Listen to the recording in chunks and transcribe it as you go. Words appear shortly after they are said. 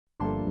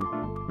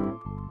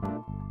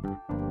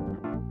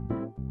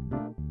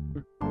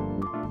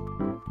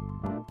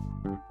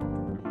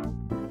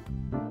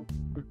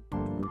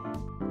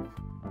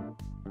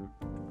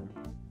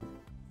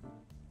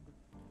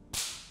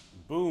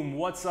Boom,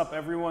 what's up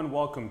everyone?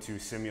 Welcome to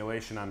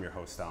Simulation. I'm your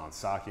host Alan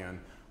Sakian.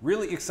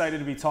 Really excited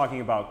to be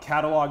talking about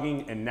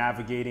cataloging and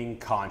navigating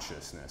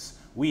consciousness.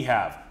 We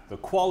have the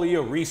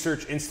Qualia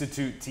Research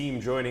Institute team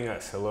joining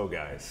us. Hello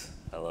guys.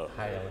 Hello.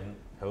 Hi Alan.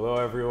 Hello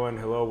everyone,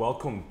 hello,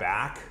 welcome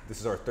back. This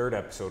is our third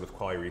episode with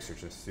Qualia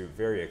Research Institute.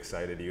 Very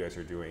excited. You guys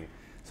are doing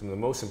some of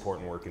the most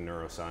important work in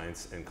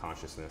neuroscience and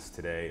consciousness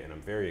today, and I'm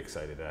very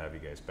excited to have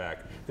you guys back.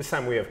 This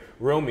time we have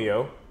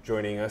Romeo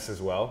joining us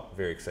as well.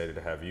 Very excited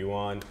to have you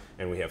on.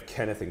 And we have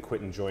Kenneth and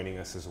Quentin joining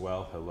us as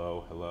well.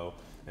 Hello, hello.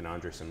 And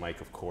Andres and Mike,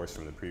 of course,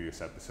 from the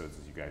previous episodes,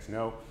 as you guys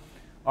know.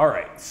 All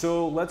right,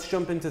 so let's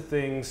jump into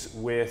things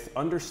with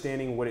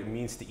understanding what it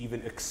means to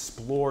even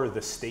explore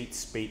the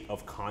state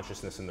of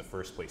consciousness in the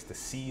first place, to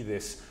see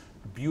this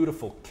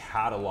beautiful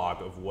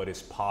catalog of what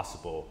is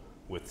possible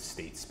with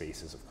state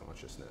spaces of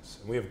consciousness.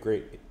 And we have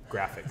great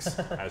graphics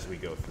as we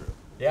go through.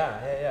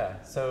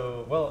 Yeah.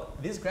 So, well,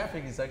 this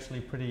graphic is actually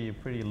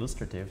pretty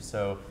illustrative.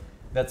 So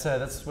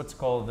that's what's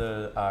called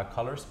the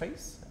color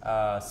space,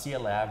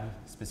 CLab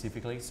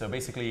specifically. So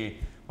basically,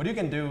 what you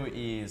can do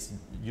is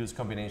use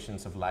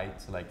combinations of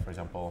light, like for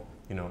example,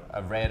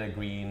 a red, a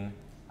green,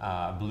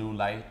 blue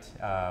light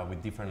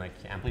with different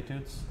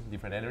amplitudes,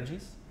 different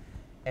energies,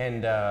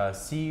 and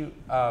see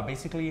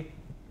basically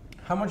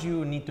how much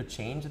you need to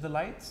change the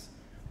lights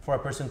for a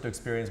person to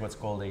experience what's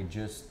called a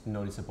just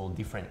noticeable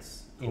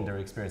difference in their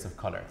experience of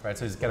color, right?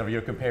 So it's kind of,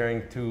 you're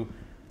comparing two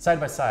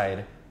side by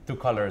side two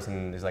colors,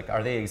 and it's like,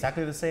 are they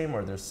exactly the same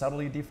or they're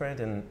subtly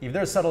different? And if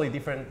they're subtly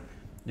different,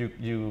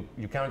 you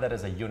count that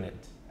as a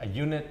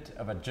unit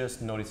of a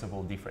just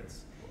noticeable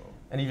difference. Whoa.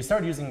 And if you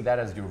start using that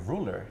as your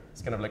ruler,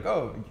 it's kind of like,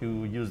 oh,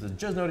 you use the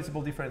just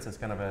noticeable difference as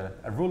kind of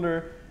a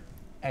ruler,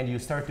 and you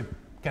start to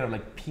kind of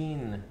like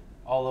pin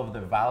all of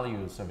the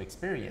values of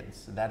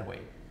experience that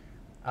way.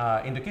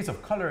 In the case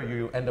of color,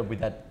 you end up with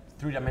that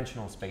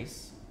three-dimensional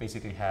space.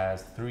 Basically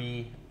has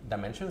three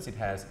dimensions. It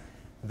has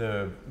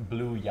the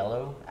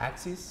blue-yellow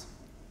axis,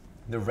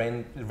 the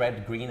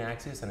red-green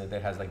axis, and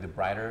it has like the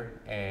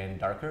brighter and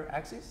darker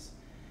axis.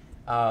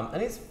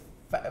 And it's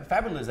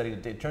fabulous that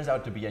it turns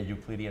out to be a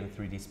Euclidean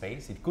 3D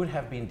space. It could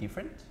have been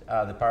different.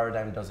 The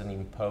paradigm doesn't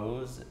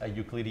impose a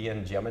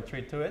Euclidean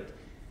geometry to it.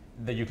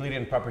 The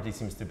Euclidean property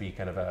seems to be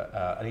kind of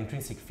an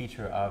intrinsic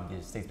feature of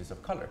the state space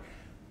of color.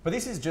 But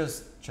this is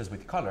just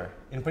with color.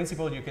 In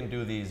principle, you can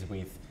do these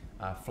with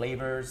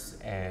flavors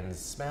and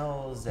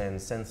smells and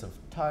sense of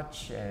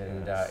touch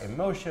and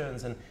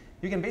emotions. And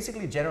you can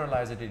basically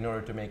generalize it in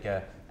order to make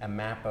a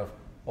map of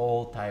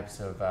all types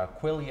of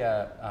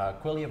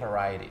qualia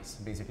varieties.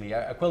 Basically,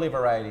 a qualia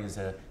variety is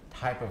a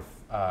type of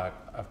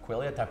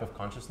qualia, type of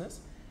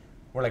consciousness.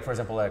 Where, like, for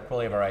example, a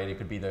qualia variety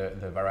could be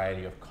the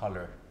variety of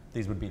color.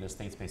 These would be the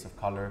state space of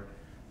color.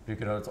 You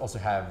could also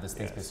have the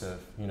state space of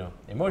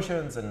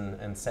emotions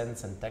and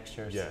sense and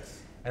textures.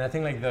 Yes. And I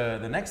think like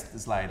the next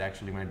slide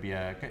actually might be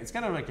it's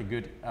kind of like a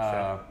good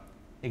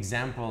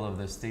example of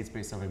the state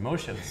space of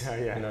emotions.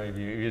 Yeah. If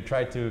you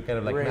try to kind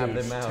of like Rage, map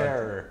them out.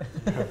 Terror,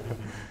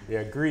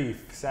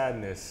 grief,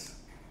 sadness,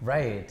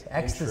 right,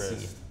 ecstasy,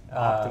 interest,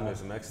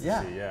 optimism, ecstasy,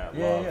 love.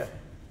 Yeah.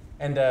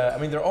 And I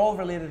mean, they're all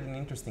related in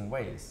interesting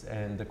ways.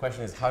 And the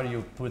question is, how do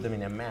you put them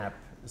in a map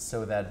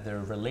so that their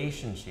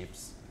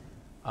relationships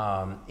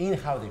in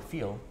how they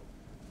feel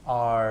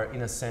are,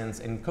 in a sense,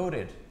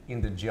 encoded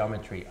in the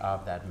geometry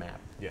of that map.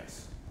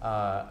 Yes.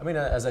 I mean,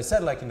 as I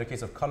said, like in the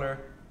case of color,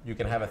 you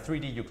can have a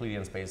 3D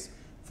Euclidean space.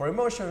 For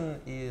emotion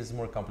is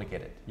more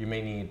complicated. You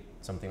may need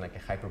something like a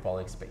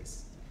hyperbolic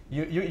space.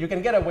 You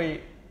can get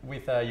away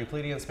with a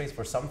Euclidean space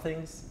for some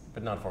things,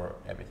 but not for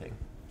everything.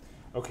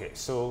 Okay,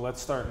 so let's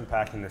start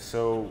unpacking this.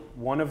 So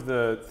one of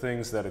the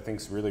things that I think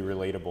is really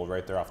relatable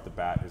right there off the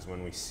bat is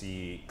when we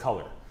see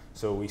color.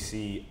 So we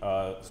see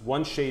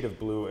one shade of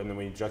blue, and then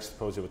we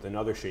juxtapose it with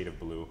another shade of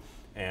blue,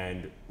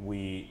 and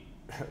we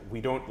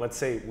don't, let's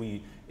say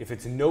if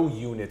it's no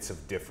units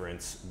of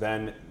difference,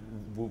 then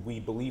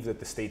we believe that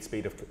the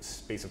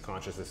space of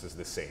consciousness is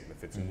the same,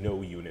 if it's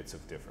no units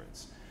of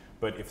difference.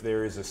 But if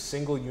there is a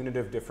single unit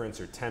of difference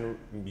or 10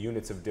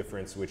 units of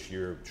difference, which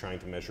you're trying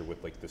to measure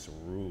with like this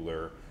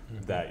ruler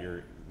that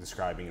you're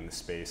describing in the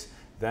space,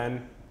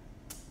 then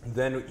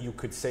you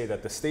could say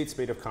that the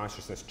state of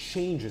consciousness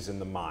changes in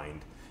the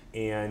mind.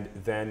 And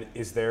then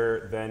is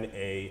there then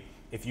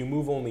if you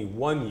move only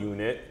 1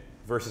 unit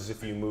versus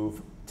if you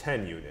move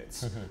 10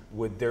 units,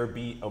 would there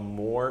be a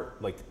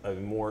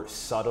more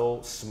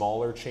subtle,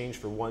 smaller change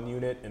for 1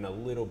 unit and a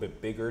little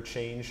bit bigger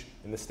change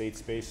in the state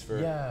space for?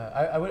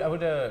 Yeah, I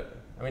would I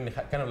mean,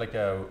 kind of like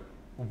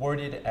word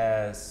it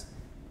as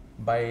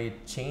by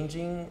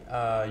changing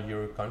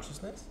your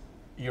consciousness,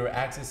 you're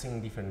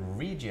accessing different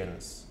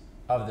regions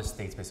of the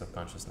state space of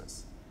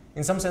consciousness.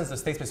 In some sense, the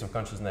state space of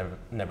consciousness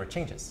never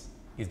changes.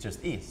 It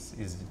just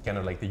is kind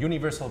of like the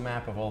universal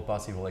map of all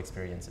possible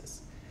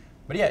experiences.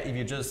 But yeah, if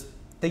you just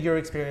take your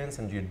experience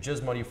and you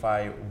just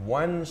modify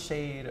one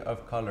shade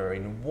of color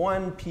in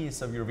one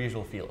piece of your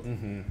visual field,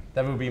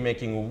 that will be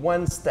making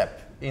one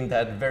step in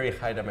that very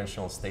high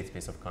dimensional state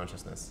space of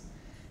consciousness.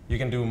 You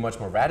can do much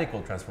more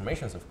radical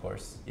transformations, of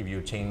course, if you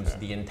change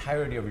the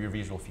entirety of your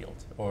visual field,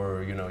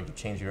 or you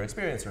change your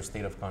experience or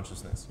state of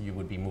consciousness. You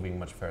would be moving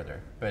much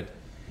further. But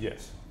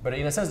but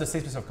in a sense, the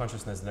state space of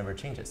consciousness never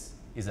changes.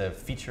 It's a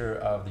feature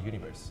of the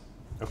universe.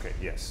 Okay.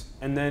 Yes.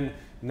 And then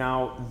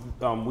now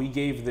we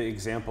gave the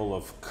example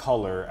of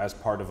color as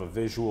part of a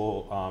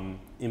visual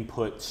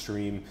input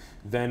stream.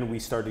 Then we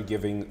started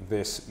giving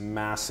this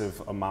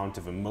massive amount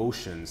of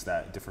emotions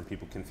that different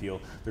people can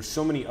feel. There's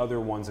so many other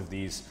ones of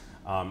these.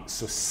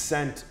 So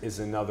scent is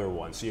another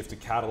one. So you have to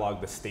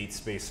catalog the state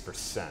space for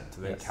scent,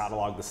 then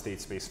catalog the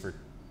state space for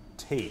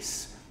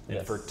taste,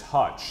 and for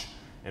touch,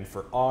 and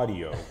for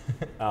audio,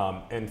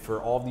 and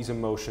for all these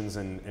emotions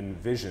and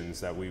visions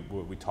that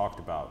we talked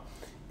about.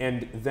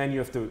 And then you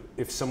have to,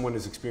 if someone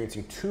is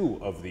experiencing two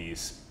of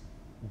these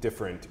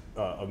different,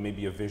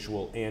 maybe a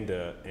visual and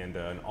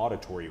an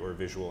auditory, or a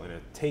visual and a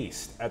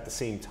taste at the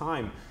same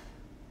time,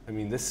 I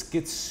mean, this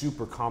gets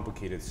super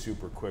complicated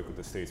super quick with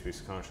the state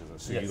space of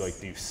consciousness. So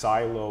do you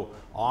silo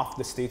off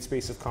the state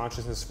space of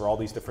consciousness for all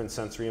these different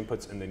sensory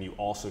inputs, and then you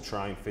also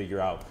try and figure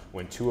out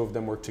when two of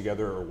them work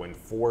together or when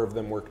four of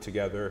them work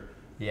together?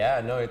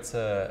 Yeah, no,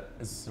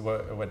 it's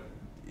what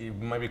it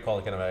might be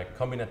called kind of a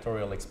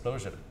combinatorial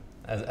explosion.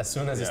 As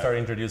soon as you start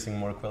introducing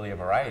more qualia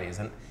varieties,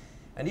 and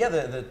yeah,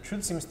 the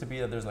truth seems to be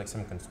that there's like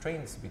some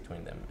constraints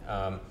between them,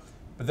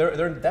 but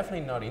they're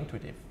definitely not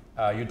intuitive.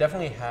 You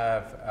definitely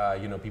have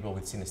people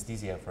with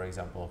synesthesia, for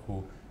example,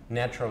 who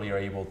naturally are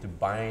able to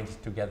bind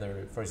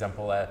together, for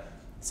example,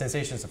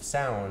 sensations of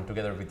sound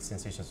together with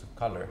sensations of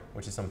color,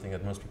 which is something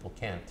that most people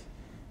can't.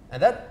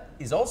 And that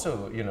is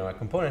also a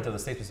component of the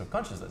state space of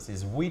consciousness,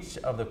 is which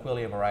of the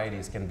qualia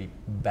varieties can be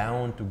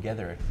bound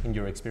together in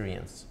your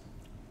experience.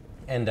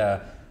 And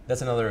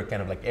that's another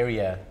kind of like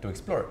area to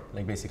explore,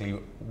 like basically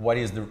what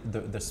is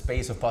the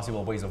space of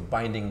possible ways of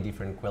binding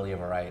different qualia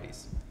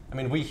varieties. I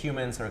mean, we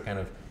humans are kind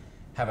of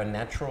have a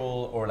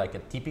natural or like a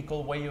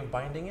typical way of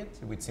binding it,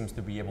 which seems to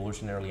be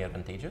evolutionarily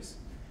advantageous.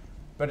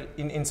 But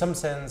in some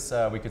sense,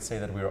 we could say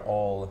that we're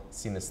all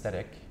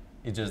synesthetic.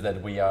 It's just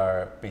that we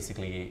are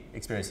basically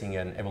experiencing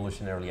an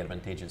evolutionarily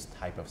advantageous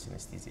type of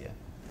synesthesia.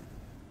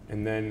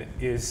 And then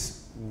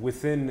is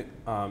within,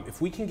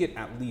 if we can get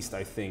at least,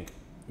 I think,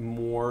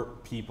 more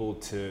people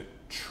to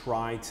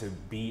try to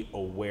be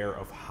aware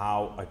of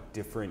how a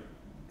different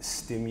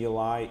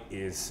stimuli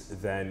is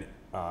then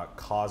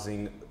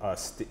causing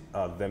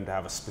them to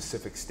have a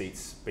specific state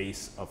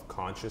space of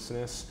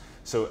consciousness.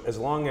 So as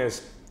long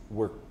as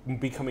we're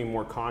becoming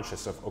more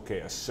conscious of, okay,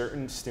 a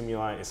certain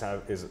stimuli is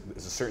a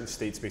certain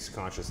state space of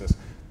consciousness.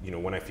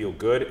 When I feel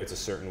good, it's a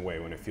certain way.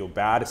 When I feel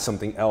bad, it's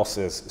something else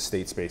is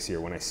state space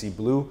here. When I see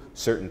blue,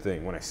 certain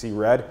thing. When I see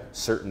red,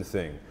 certain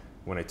thing.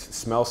 When I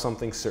smell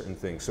something, certain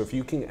thing. So if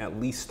you can at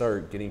least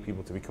start getting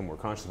people to become more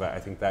conscious of that, I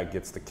think that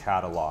gets the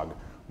catalog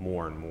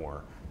more and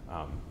more.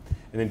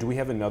 And then do we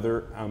have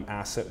another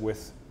asset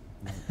with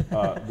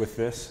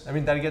this? I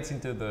mean, that gets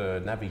into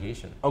the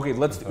navigation. Okay,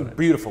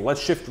 beautiful. Let's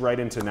shift right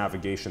into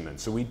navigation then.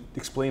 So we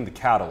explained the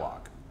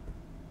catalog.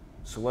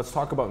 So let's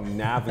talk about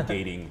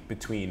navigating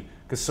between,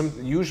 because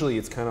usually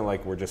it's kind of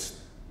like we're just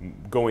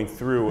going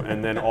through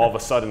and then all of a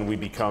sudden we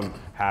become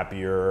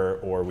happier,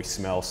 or we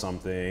smell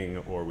something,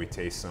 or we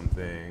taste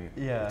something,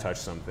 we touch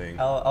something.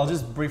 I'll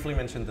just briefly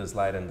mention the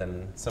slide and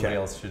then somebody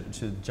else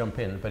should jump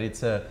in. But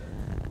it's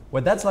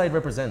what that slide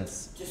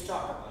represents. Just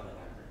talk about it.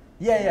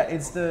 Yeah,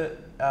 it's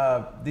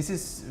this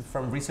is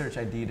from research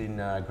I did in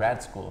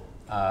grad school,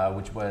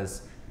 which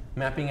was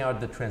mapping out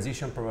the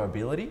transition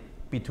probability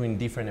between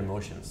different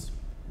emotions.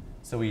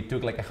 So we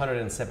took like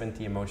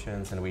 170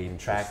 emotions and we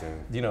tracked,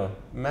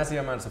 massive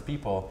amounts of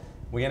people.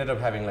 We ended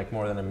up having like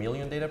more than 1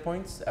 million data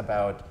points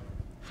about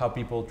how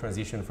people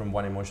transition from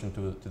one emotion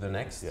to the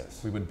next.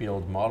 Yes. We would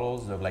build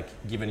models of like,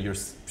 given your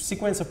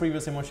sequence of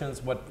previous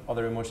emotions, what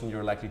other emotion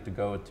you're likely to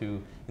go to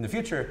in the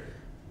future.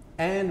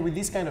 And with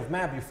this kind of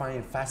map, you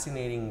find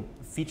fascinating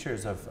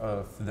features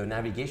of the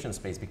navigation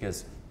space,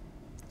 because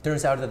it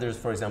turns out that there's,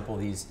 for example,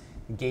 these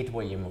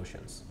gateway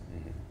emotions.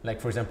 Mm-hmm.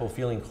 Like, for example,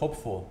 feeling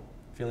hopeful,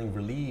 feeling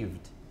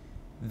relieved.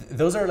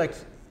 Those are like,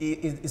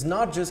 it's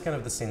not just kind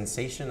of the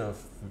sensation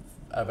of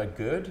a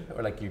good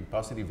or like your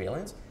positive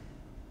valence.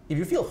 If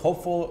you feel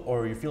hopeful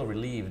or you feel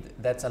relieved,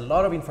 that's a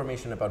lot of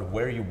information about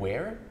where you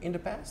were in the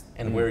past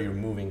and where you're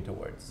moving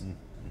towards. Mm-hmm.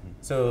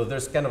 So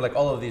there's kind of like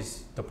all of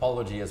these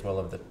topology as well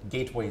of the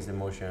gateways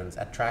emotions,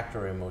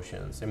 attractor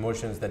emotions,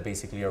 emotions that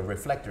basically are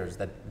reflectors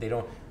that they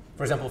don't,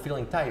 for example,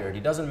 feeling tired.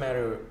 It doesn't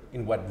matter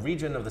in what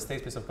region of the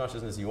state space of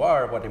consciousness you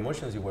are, what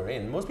emotions you were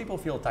in. Most people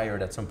feel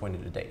tired at some point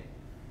in the day.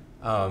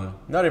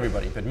 Not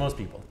everybody, but most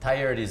people.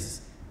 Tired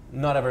is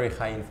not a very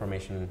high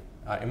information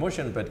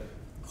emotion, but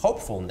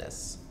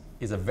hopefulness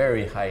is a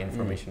very high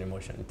information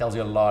emotion. It tells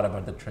you a lot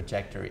about the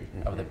trajectory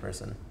of the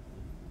person.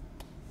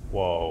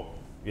 Whoa,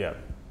 yeah,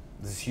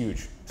 this is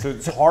huge. So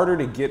it's harder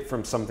to get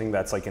from something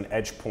that's like an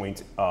edge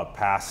point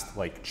past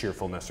like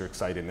cheerfulness or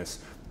excitedness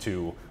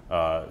to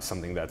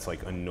something that's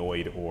like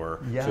annoyed, or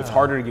Yeah. so it's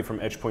harder to get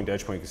from edge point to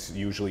edge point because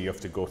usually you have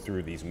to go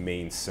through these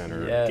main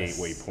center Yes.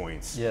 gateway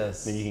points.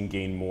 Yes. Then you can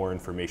gain more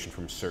information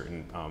from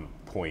certain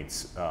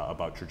points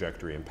about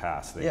trajectory and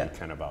paths than Yeah. you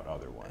can about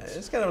other ones.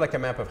 It's kind of like a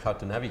map of how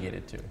to navigate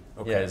it too.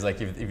 Okay. Yeah, it's like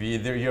if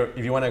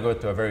you want to go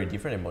to a very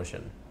different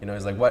emotion, you know,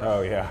 it's like what,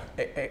 Oh yeah.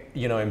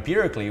 you know,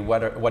 empirically,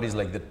 what is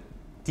like the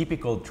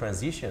typical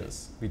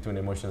transitions between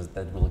emotions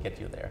that will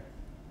get you there.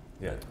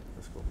 Yeah,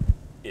 that's cool.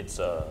 It's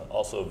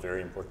also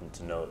very important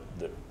to note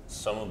that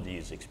some of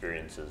these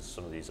experiences,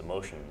 some of these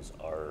emotions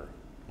are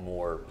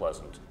more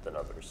pleasant than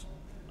others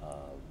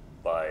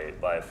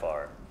by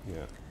far.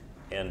 Yeah.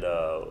 And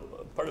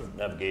part of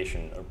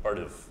navigation, or part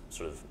of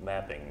sort of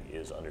mapping,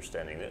 is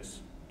understanding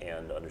this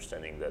and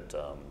understanding that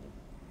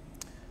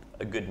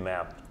a good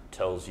map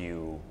tells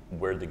you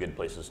where the good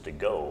places to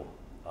go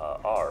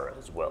are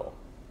as well.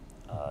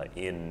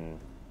 In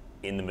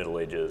the Middle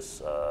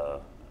Ages,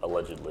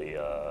 allegedly,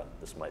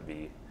 this might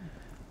be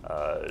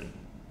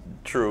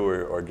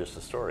true or just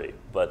a story,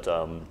 but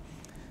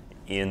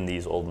in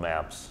these old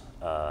maps,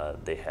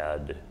 they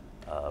had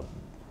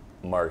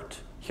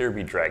marked "Here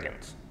be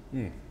dragons,"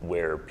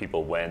 where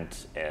people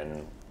went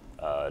and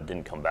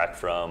didn't come back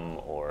from,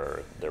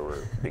 or there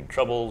were big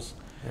troubles.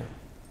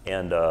 Yeah.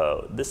 And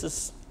this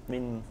is, I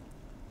mean,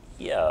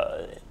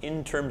 yeah,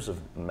 in terms of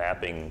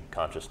mapping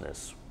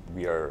consciousness,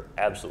 we are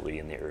absolutely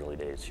in the early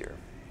days here.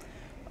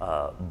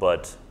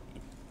 But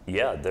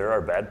yeah, there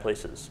are bad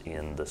places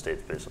in the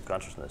state space of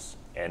consciousness,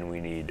 and we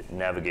need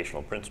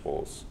navigational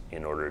principles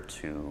in order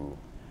to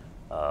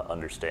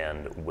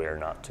understand where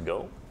not to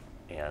go.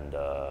 And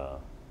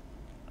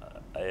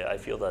I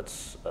feel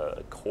that's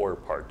a core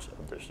part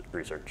of this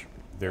research.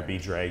 There be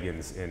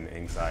dragons in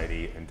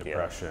anxiety and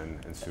depression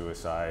and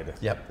suicide.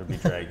 Yep. There be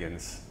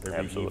dragons. There be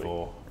Absolutely.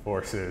 evil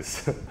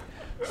forces.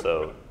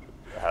 So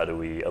how do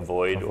we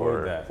avoid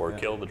that, or yeah.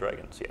 kill the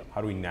dragons? Yeah. How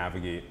do we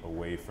navigate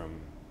away from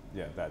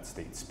that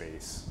state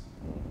space?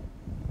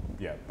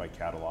 Yeah, by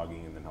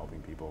cataloging and then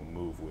helping people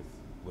move with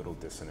little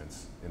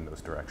dissonance in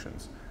those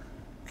directions.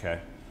 Okay.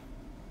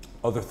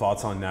 Other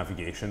thoughts on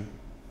navigation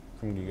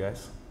from you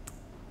guys?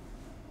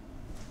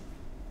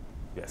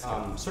 Yes.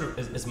 Sort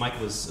of as Mike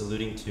was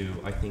alluding to,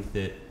 I think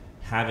that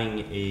having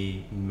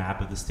a map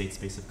of the state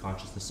space of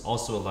consciousness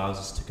also allows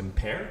us to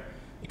compare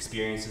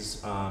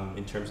experiences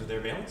in terms of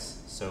their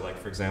valence. So like,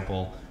 for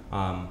example,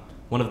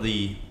 one of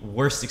the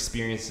worst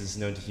experiences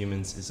known to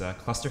humans is a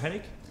cluster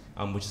headache,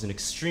 which is an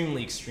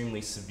extremely,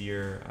 extremely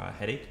severe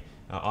headache,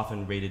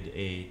 often rated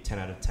a 10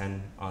 out of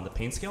 10 on the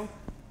pain scale.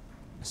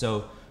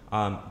 So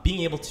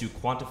being able to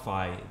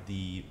quantify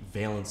the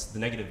valence, the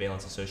negative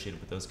valence associated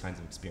with those kinds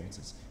of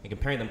experiences and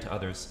comparing them to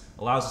others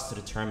allows us to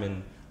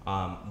determine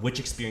which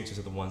experiences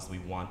are the ones that we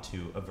want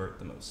to avert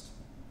the most.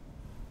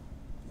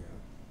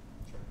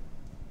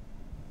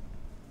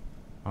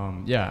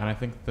 Yeah, and I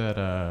think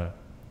that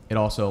it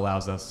also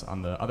allows us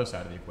on the other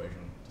side of the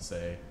equation to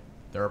say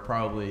there are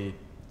probably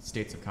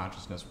states of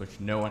consciousness which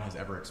no one has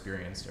ever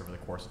experienced over the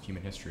course of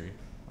human history,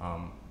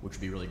 which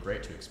would be really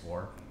great to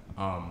explore.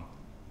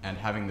 And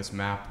having this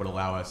map would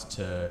allow us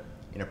to,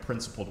 in a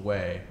principled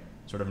way,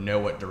 sort of know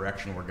what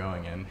direction we're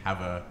going in, have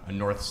a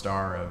North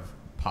Star of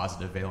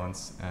positive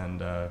valence,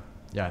 and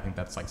yeah, I think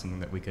that's like something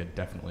that we could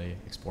definitely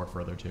explore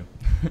further too.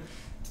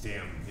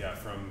 Damn, yeah,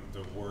 from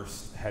the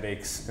worst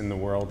headaches in the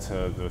world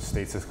to those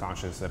states of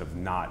consciousness that have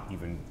not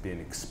even been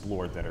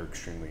explored that are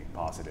extremely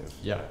positive.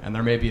 Yeah, and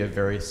there may be a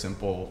very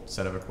simple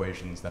set of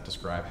equations that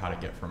describe how to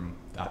get from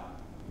that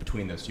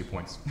between those 2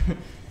 points.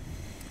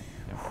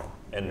 Yeah.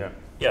 And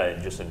yeah,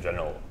 just in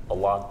general, a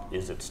lot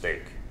is at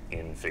stake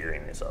in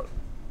figuring this out.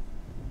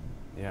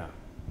 Yeah.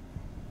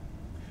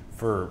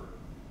 For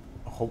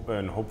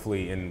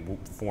hopefully in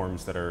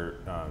forms that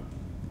are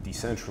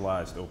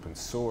decentralized, open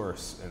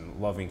source, and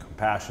loving,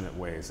 compassionate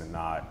ways, and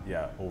not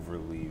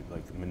overly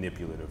like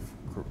manipulative,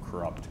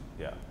 corrupt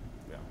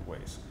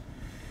ways.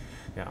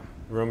 Yeah.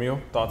 Romeo,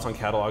 thoughts on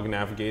catalog and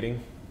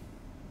navigating?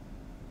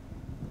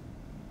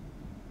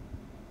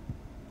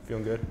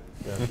 Feeling good?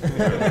 Yeah.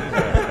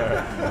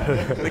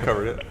 They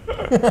covered it.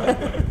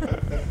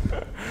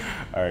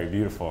 All right,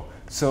 beautiful.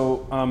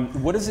 So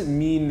what does it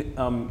mean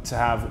to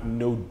have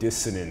no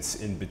dissonance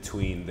in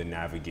between the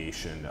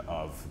navigation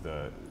of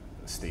the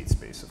state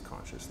space of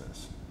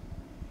consciousness?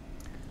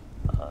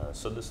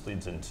 So this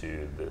leads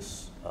into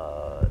this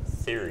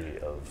theory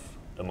of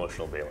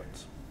emotional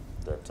valence,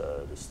 that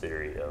this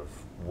theory of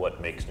what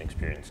makes an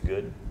experience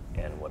good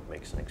and what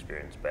makes an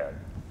experience bad.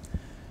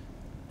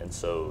 And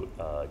so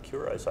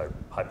Kurei's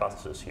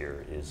hypothesis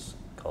here is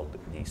called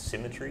the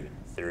symmetry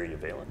theory of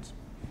valence.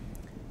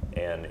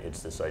 And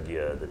it's this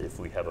idea that if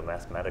we have a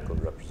mathematical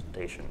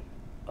representation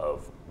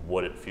of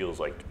what it feels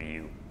like to be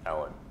you,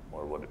 Alan,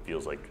 or what it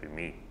feels like to be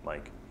me,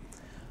 Mike,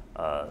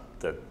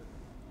 that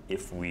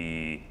if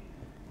the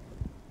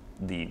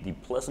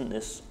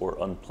pleasantness or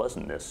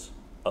unpleasantness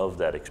of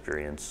that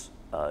experience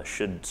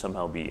should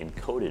somehow be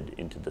encoded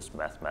into this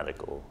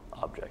mathematical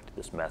object,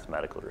 this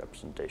mathematical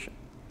representation.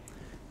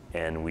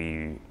 and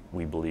we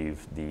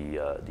believe the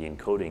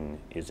encoding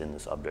is in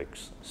this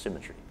object's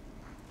symmetry.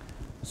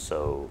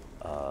 So.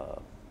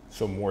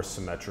 So more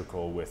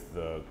symmetrical with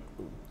the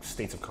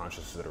states of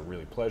consciousness that are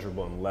really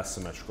pleasurable, and less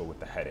symmetrical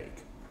with the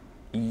headache.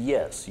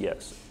 Yes,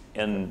 yes.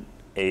 And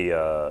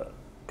a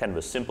kind of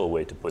a simple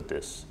way to put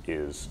this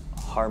is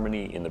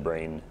harmony in the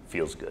brain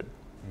feels good.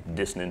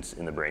 Dissonance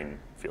in the brain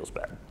feels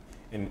bad.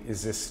 And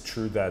is this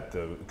true that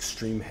the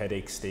extreme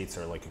headache states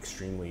are like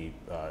extremely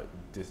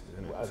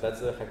dissonant? That's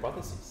the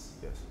hypothesis.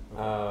 Yes.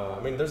 I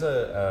mean, there's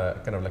a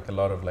kind of like a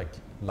lot of like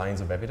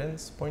lines of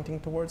evidence pointing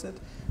towards it.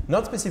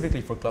 Not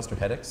specifically for cluster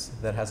headaches,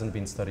 that hasn't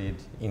been studied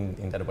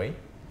in that way.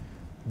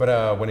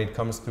 But when it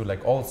comes to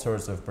like all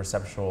sorts of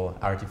perceptual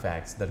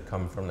artifacts that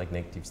come from like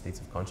negative states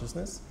of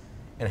consciousness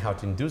and how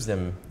to induce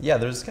them, yeah,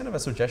 there's kind of a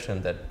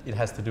suggestion that it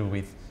has to do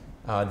with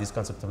this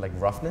concept of like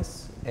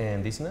roughness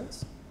and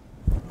dissonance.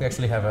 We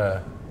actually have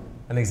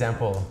an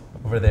example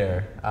over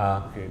there.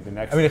 Okay, the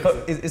next. I mean,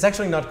 it's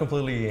actually not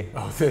completely.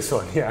 Oh, this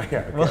one, yeah, yeah.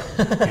 Okay. Well,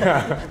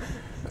 Yeah.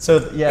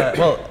 so yeah,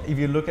 well, if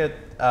you look at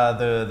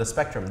the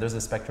spectrum, there's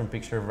a spectrum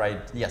picture, right?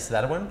 Yes,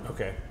 that one.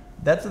 Okay.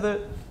 That's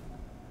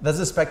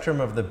the spectrum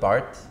of the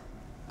BART.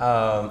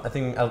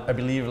 I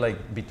believe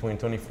like between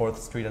 24th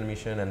Street and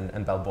Mission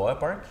and Balboa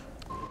Park.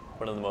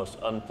 One of the most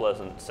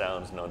unpleasant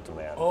sounds known to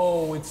man.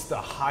 Oh, it's the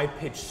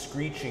high-pitched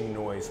screeching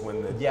noise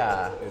when the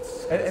Yeah,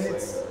 It's and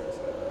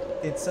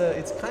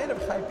it's kind of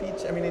high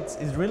pitch. I mean, it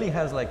really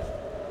has like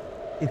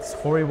its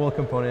horrible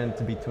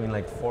component between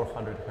like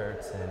 400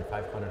 hertz and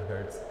 500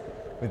 hertz,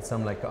 with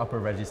some like upper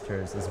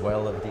registers as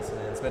well of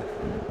dissonance. But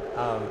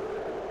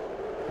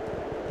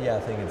yeah, I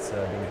think it's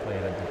being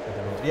played at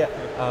the moment. Yeah.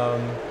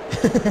 I'm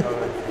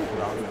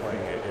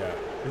playing it. Yeah.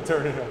 You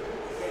turn it up.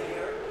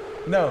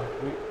 No.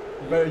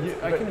 But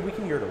we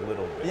can hear it a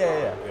little bit.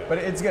 Yeah. But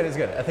it's good. It's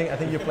good. I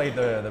think you played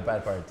the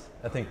bad part.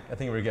 I think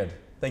we're good.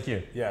 Thank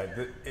you. Yeah.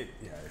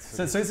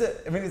 So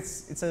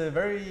it's a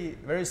very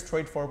very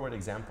straightforward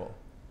example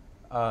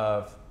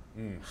of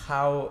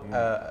how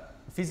a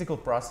physical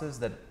process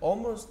that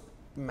almost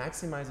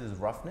maximizes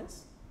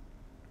roughness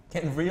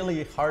can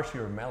really harsh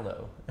your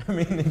mellow. I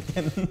mean,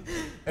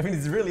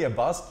 it's really a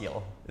boss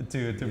skill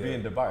to be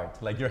in the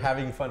BART. Like you're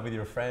having fun with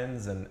your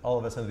friends, and all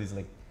of a sudden these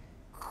like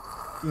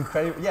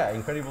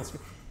incredible.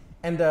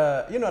 And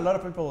a lot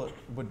of people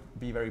would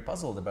be very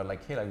puzzled about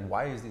like, hey, like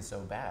why is this so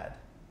bad?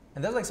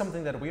 And that's like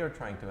something that we are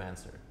trying to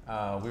answer.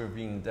 We've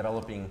been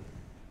developing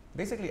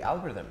basically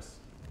algorithms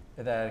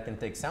that can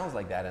take sounds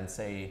like that and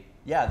say,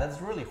 yeah, that's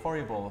really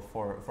horrible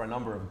for a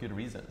number of good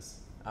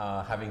reasons,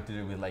 having to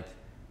do with like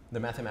the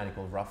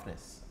mathematical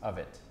roughness of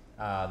it,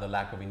 the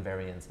lack of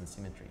invariance and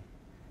symmetry.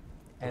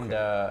 And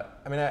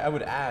I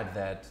would add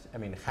that,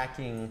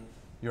 hacking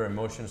your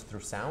emotions through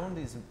sound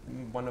is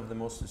one of the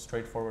most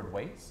straightforward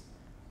ways,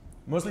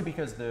 mostly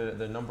because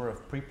the number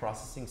of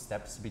pre-processing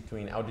steps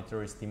between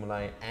auditory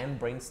stimuli and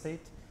brain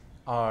state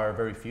are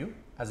very few,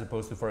 as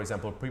opposed to, for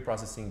example,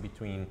 pre-processing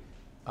between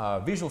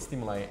visual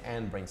stimuli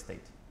and brain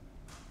state.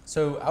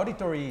 So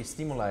auditory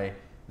stimuli,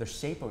 the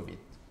shape of it,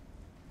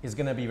 is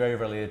going to be very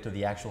related to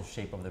the actual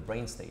shape of the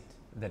brain state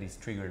that is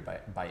triggered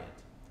by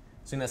it.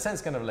 So in a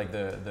sense, kind of like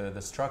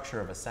the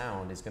structure of a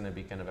sound is going to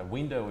be kind of a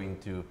window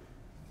into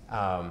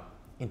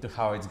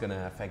how it's going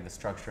to affect the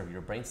structure of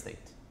your brain state.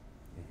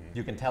 Mm-hmm.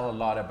 You can tell a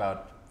lot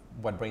about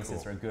what brain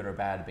states are good or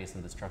bad based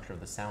on the structure of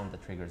the sound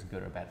that triggers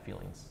good or bad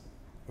feelings.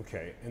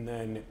 Okay, and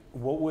then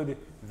what would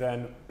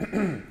then,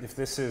 if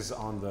this is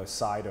on the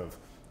side of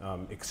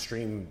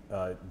extreme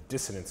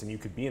dissonance, and you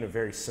could be in a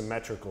very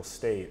symmetrical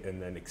state and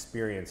then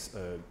experience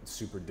a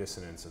super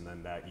dissonance, and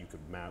then that you could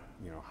map,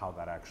 how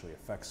that actually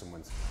affects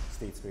someone's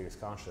state-space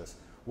consciousness.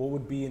 What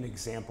would be an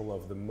example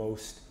of the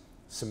most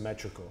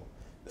symmetrical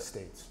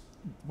states?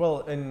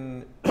 Well,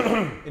 in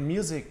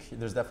music,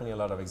 there's definitely a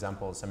lot of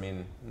examples. I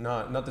mean,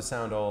 not to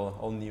sound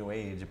all new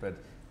age, but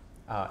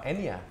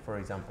Enya, for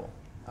example,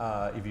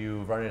 if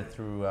you run it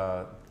through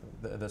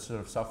the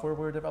sort of software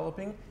we're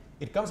developing,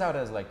 it comes out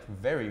as like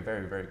very,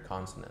 very, very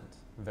consonant,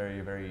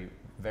 very, very,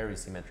 very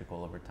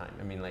symmetrical over time.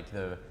 I mean, like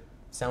the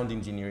sound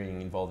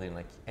engineering involved in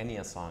like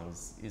Enya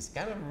songs is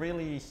kind of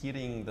really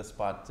hitting the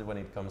spot when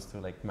it comes to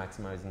like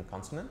maximizing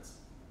consonants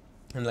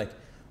and like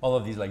all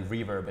of these like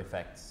reverb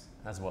effects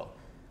as well.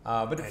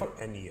 But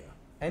Enya.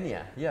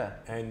 Enya, yeah.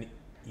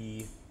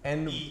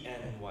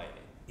 E-N-Y-A.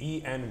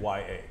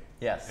 E-N-Y-A.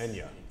 Yes.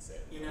 Enya.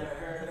 You never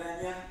heard of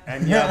Enya?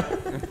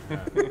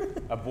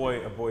 Enya. A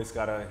boy's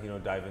gotta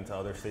dive into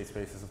other state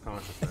spaces of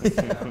consciousness.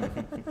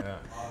 Yeah.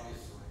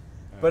 Obviously.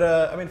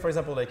 But for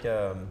example, like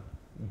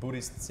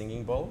Buddhist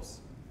singing bowls,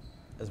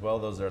 as well.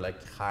 Those are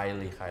like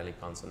highly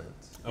consonant.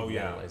 Oh if you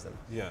yeah. analyze them.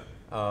 Yeah.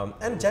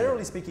 And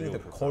generally speaking, Real the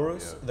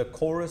profound,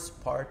 chorus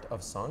part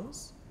of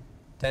songs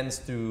tends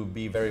to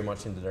be very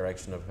much in the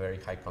direction of very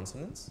high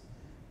consonants,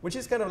 which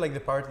is kind of like the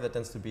part that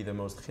tends to be the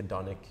most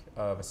hedonic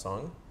of a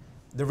song.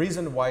 The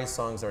reason why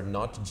songs are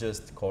not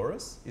just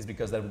chorus is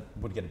because that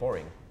would get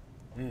boring.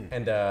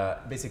 And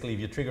basically, if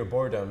you trigger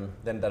boredom,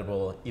 then that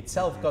will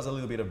itself cause a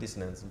little bit of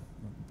dissonance.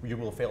 You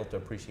will fail to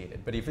appreciate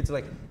it. But if it's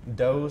like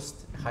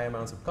dosed high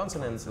amounts of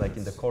consonants, like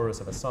in the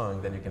chorus of a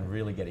song, then you can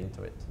really get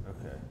into it.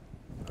 Okay.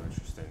 Oh,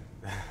 interesting.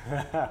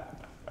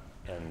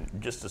 And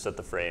just to set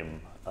the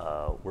frame,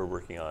 we're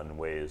working on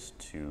ways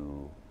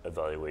to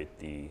evaluate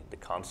the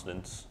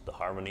consonants, the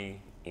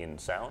harmony in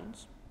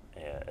sounds,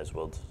 as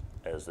well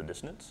as the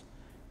dissonance,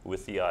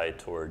 with the eye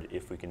toward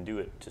if we can do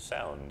it to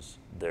sounds,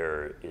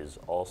 there is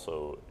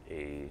also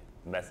a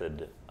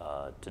method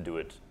to do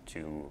it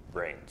to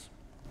brains,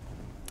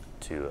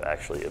 to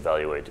actually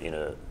evaluate in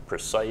a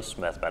precise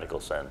mathematical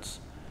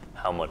sense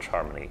how much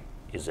harmony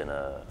is in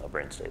a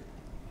brain state.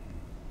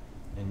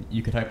 And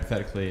you could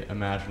hypothetically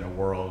imagine a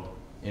world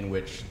in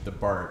which the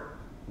BART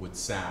would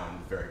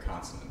sound very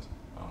consonant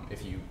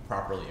if you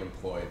properly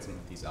employed some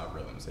of these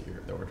algorithms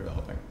that we're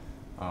developing.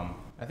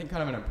 I think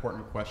kind of an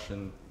important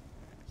question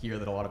here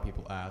that a lot of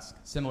people ask,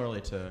 similarly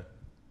to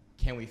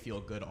can we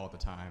feel good all the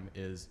time,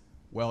 is,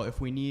 well,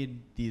 if we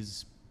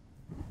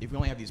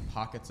only have these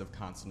pockets of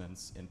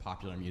consonants in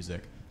popular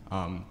music,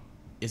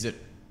 is it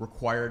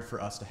required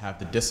for us to have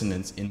the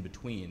dissonance in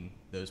between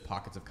those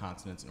pockets of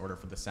consonants in order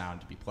for the sound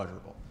to be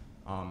pleasurable?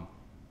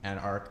 And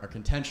our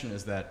contention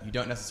is that you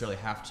don't necessarily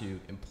have to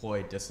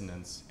employ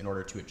dissonance in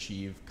order to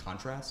achieve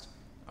contrast.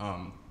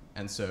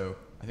 And so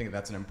I think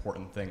that's an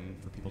important thing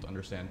for people to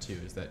understand too,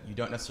 is that you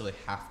don't necessarily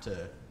have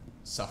to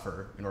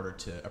suffer in order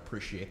to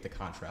appreciate the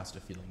contrast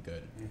of feeling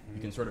good.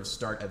 You can sort of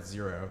start at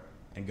 0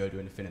 and go to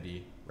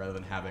infinity rather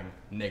than having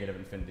negative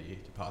infinity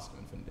to positive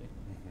infinity.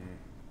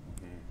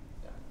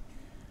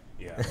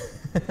 Yeah,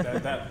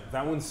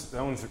 that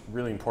one's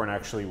really important.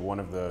 Actually, one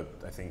of the,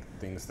 I think,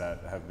 things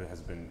that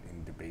has been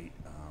in debate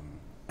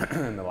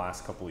in the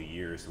last couple of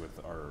years with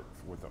our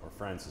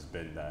friends has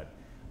been that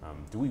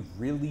do we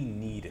really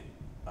need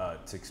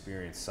to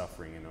experience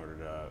suffering in order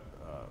to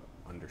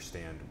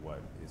understand what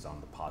is on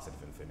the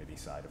positive infinity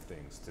side of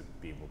things, to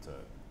be able to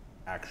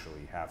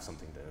actually have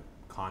something to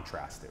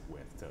contrast it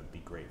with, to be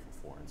grateful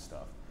for and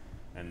stuff.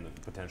 And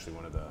potentially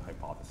one of the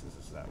hypotheses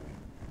is that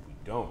we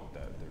don't,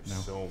 that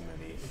there's so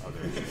many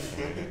others.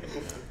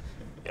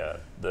 Yeah,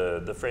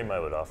 the frame I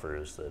would offer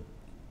is that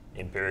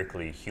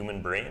empirically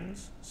human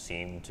brains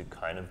seem to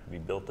kind of be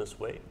built this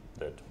way,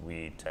 that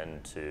we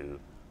tend to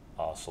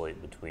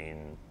oscillate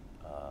between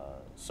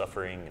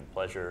suffering and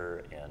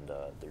pleasure, and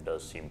there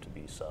does seem to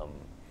be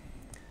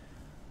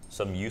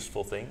some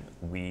useful thing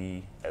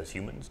we as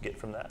humans get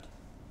from that,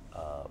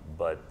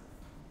 but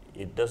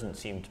it doesn't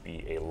seem to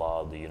be a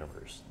law of the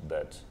universe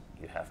that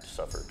you have to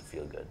suffer to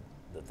feel good,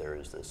 that there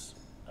is this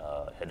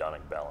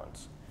hedonic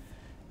balance.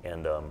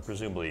 And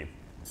presumably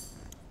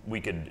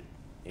we could,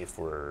 if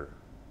we're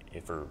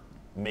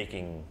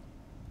making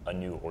a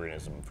new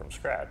organism from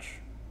scratch,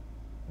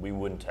 we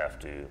wouldn't have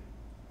to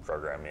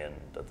program in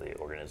that the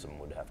organism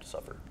would have to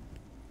suffer.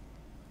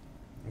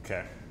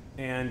 Okay,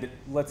 and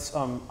let's,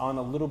 on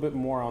a little bit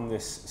more on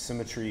this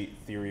symmetry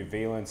theory of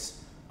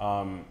valence,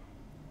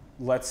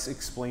 let's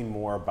explain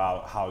more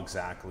about how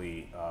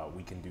exactly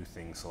we can do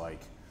things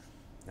like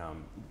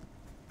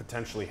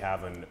potentially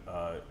have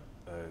a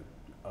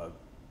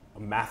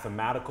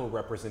mathematical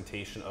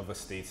representation of a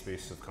state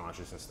space of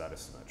consciousness that is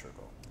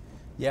symmetrical.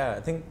 Yeah,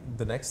 I think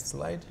the next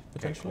slide,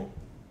 potentially. Okay,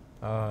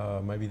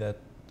 cool. Maybe that.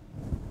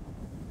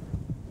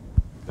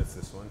 That's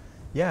this one?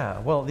 Yeah,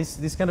 well,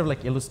 this kind of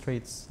like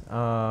illustrates,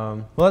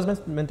 well,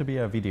 it's meant to be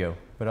a video,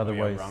 but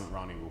otherwise. Oh, yeah,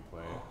 Ronnie will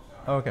play it.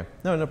 Oh, okay.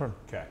 No problem.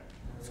 Okay,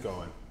 it's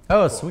going.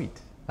 Oh, Cool.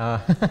 sweet.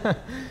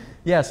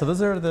 Yeah, so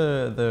those are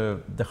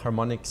the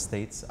harmonic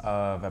states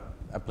of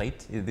a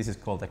plate. This is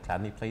called a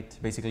Chladni plate.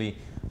 Basically,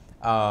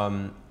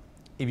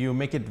 if you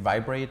make it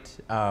vibrate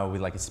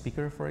with like a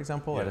speaker, for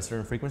example, at a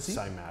certain frequency.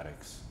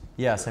 Cymatics.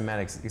 Yeah,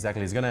 cymatics,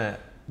 exactly. It's gonna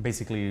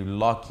basically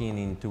lock in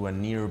into a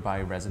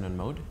nearby resonant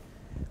mode.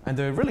 And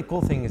the really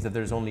cool thing is that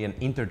there's only an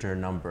integer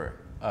number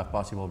of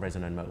possible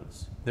resonant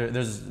modes.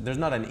 There's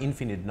not an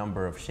infinite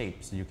number of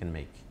shapes you can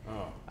make.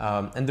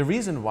 Oh. And the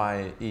reason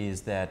why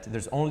is that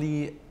there's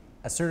only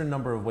a certain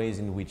number of ways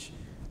in which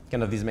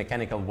kind of this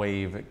mechanical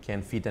wave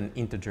can fit an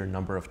integer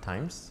number of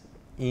times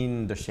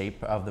in the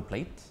shape of the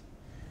plate.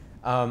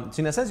 So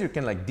in a sense, you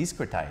can like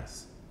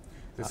discretize.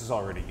 This is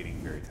already getting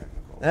very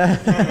technical.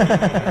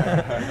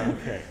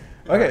 Okay.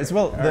 Okay, so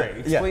well, All right,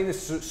 explain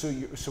this.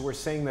 So we're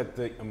saying that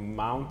the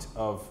amount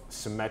of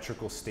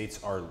symmetrical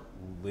states are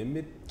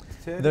limited?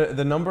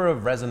 The number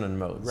of resonant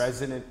modes.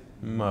 Resonant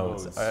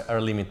modes. Are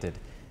limited.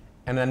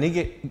 And at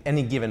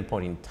any given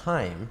point in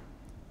time,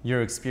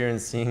 you're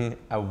experiencing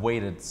a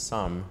weighted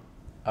sum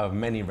of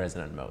many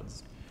resonant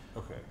modes.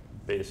 Okay.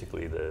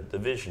 Basically, the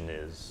vision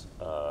is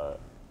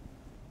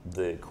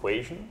the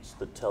equations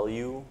that tell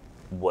you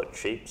what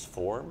shapes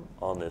form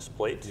on this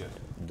plate. Yeah.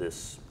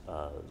 This,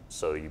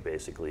 so you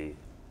basically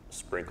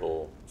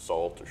sprinkle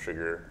salt or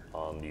sugar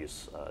on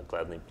these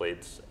Chladni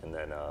plates, and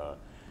then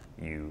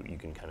you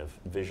can kind of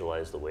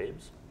visualize the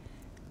waves.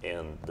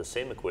 And the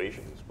same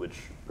equations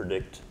which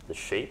predict the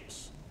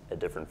shapes at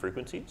different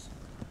frequencies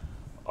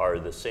are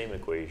the same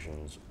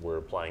equations we're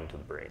applying to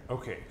the brain.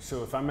 Okay,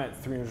 so if I'm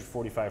at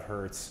 345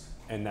 hertz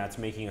and that's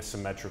making a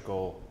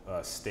symmetrical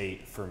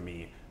state for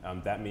me,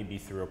 that may be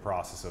through a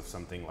process of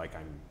something like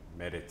I'm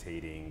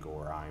meditating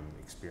or I'm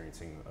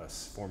experiencing a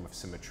form of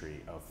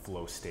symmetry of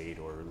flow state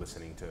or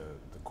listening to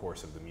the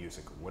course of the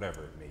music or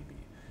whatever it may be.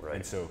 Right.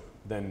 And so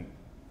then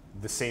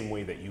the same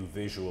way that you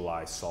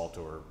visualize salt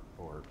or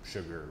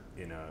sugar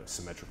in a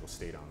symmetrical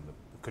state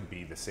could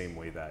be the same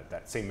way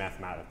that same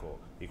mathematical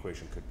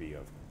equation could be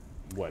of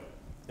what.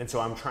 And so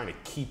I'm trying to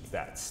keep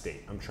that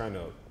state. I'm trying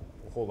to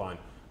hold on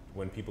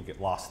when people get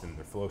lost in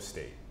their flow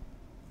state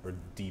or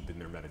deep in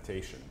their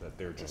meditation, that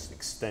they're just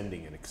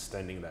extending and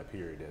extending that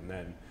period. And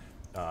then,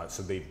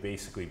 so they've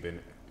basically been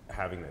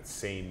having that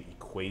same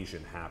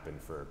equation happen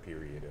for a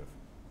period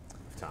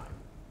of time.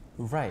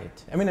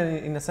 Right. I mean,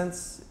 in a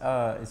sense,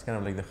 it's kind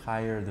of like the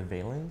higher the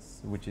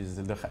valence, which is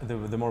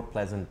the more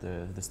pleasant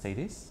the state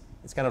is.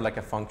 It's kind of like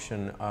a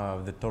function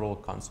of the total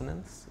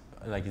consonants.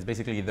 Like it's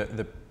basically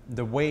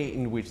the way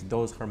in which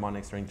those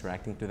harmonics are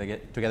interacting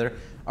together.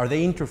 Are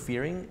they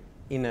interfering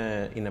in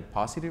a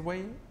positive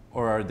way,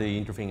 or are they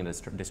interfering in a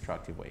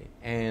destructive way?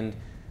 And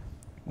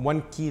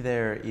one key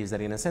there is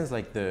that, in a sense,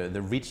 like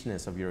the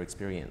richness of your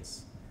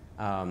experience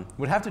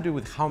would have to do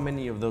with how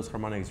many of those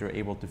harmonics you're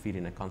able to fit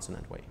in a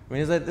consonant way. I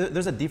mean,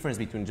 there's a difference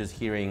between just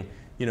hearing,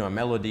 a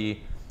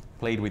melody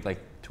played with like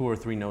 2 or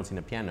 3 notes in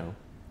a piano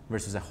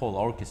versus a whole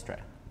orchestra.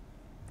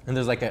 And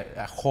there's like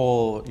a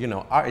whole,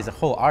 art is a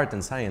whole art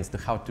and science to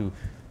how to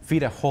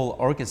fit a whole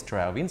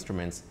orchestra of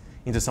instruments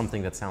into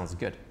something that sounds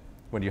good.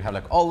 When you have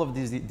like all of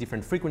these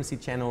different frequency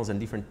channels and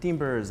different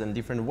timbres and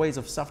different ways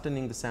of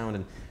softening the sound,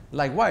 and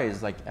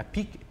likewise, like a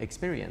peak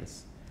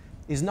experience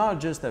is not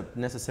just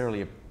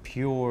necessarily a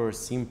pure,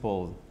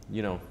 simple,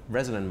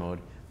 resonant mode,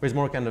 but it's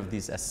more kind of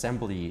this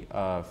assembly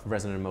of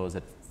resonant modes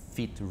that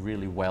fit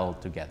really well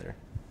together.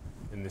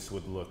 And this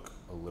would look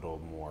a little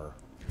more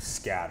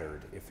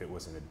scattered if it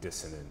was in a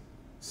dissonant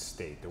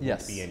state. There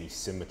wouldn't be any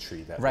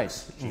symmetry that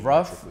was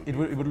rough. It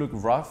geometrically would look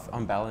rough,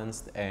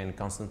 unbalanced, and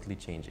constantly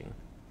changing.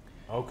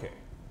 Okay.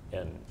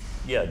 And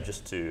yeah,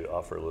 just to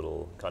offer a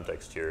little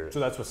context here, So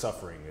that's what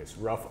suffering is: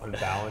 rough,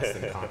 unbalanced,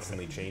 and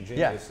constantly changing.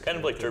 Yeah. Is kind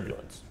of like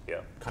turbulence.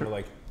 Yeah, Kind of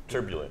like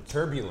turbulence.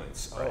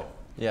 turbulence. Right. Oh.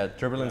 Yeah,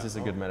 turbulence Yeah. is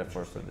a good Oh,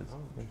 metaphor for this.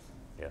 interesting.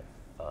 Yeah,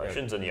 Yeah.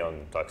 Shinzen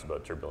Young talks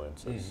about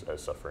turbulence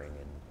as suffering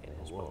in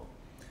his book.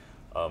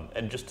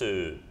 And just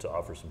to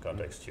offer some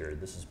context here,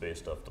 this is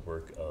based off the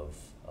work of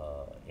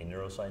a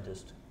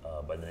neuroscientist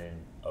by the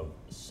name of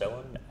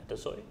Selen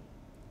Atasoy.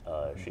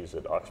 She's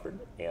at Oxford,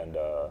 and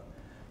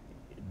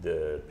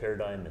the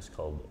paradigm is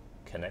called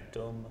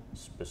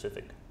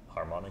connectome-specific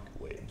harmonic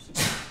waves,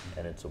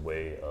 and it's a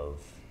way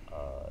of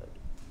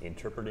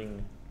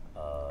interpreting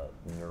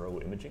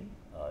neuroimaging,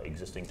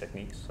 existing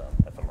techniques,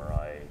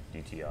 fMRI,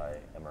 DTI,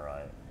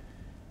 MRI,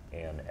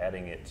 and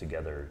adding it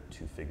together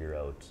to figure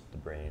out the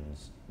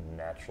brain's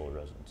natural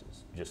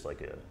resonances. Just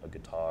like a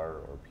guitar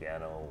or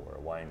piano or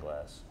a wine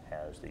glass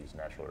has these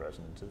natural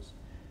resonances,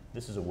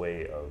 this is a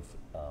way of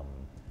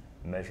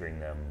measuring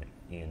them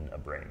in a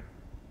brain.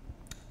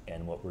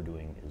 And what we're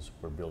doing is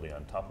we're building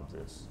on top of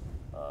this,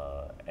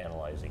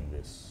 analyzing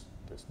this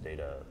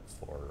data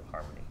for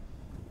harmony,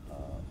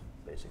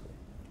 basically.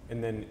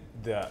 And then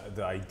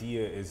the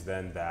idea is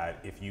then that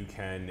if you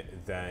can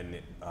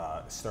then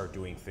start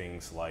doing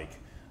things like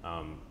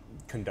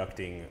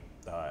conducting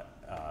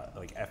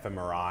like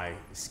fMRI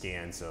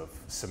scans of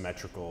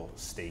symmetrical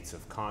states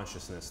of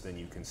consciousness, then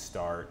you can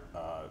start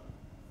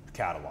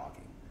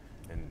cataloging.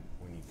 And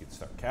when you can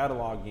start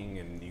cataloging,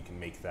 and you can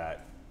make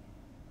that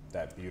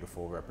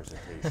beautiful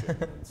representation.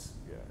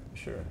 Yeah.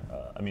 Sure.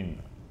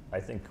 I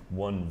think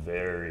one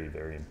very,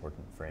 very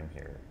important frame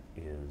here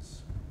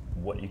is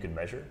what you can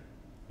measure,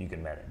 you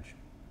can manage.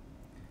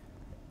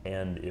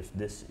 And if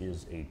this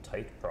is a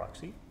tight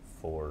proxy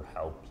for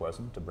how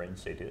pleasant a brain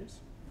state is,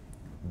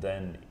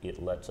 then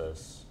it lets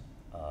us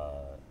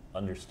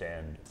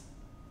understand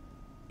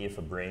if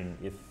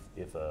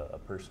a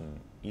person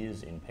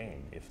is in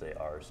pain, if they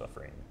are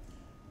suffering.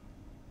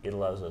 It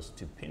allows us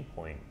to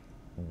pinpoint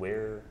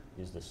where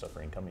is this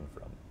suffering coming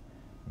from,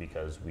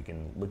 because we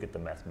can look at the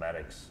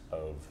mathematics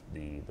of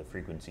the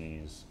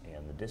frequencies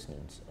and the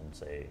dissonance and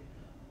say,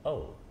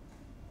 oh,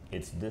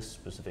 it's this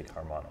specific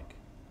harmonic.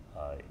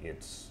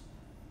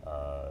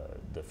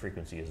 The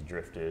frequency is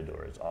drifted,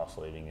 or it's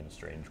oscillating in a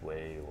strange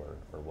way,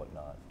 or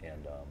whatnot,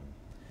 and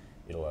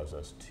it allows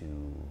us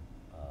to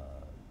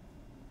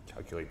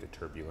Calculate the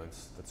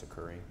turbulence that's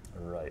occurring.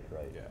 right,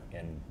 Yeah.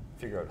 and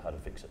figure out how to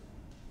fix it,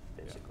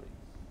 basically.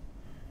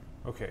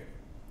 Okay.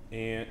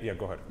 And yeah,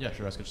 go ahead. Yeah,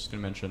 sure. I was just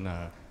going to mention,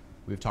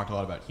 we've talked a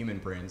lot about human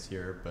brains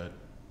here, but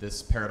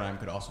this paradigm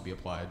could also be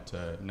applied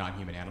to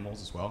non-human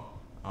animals as well.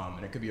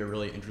 And it could be a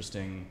really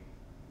interesting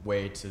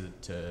way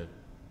to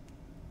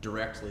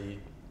directly,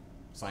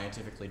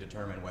 scientifically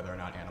determine whether or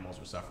not animals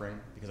are suffering,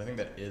 because I think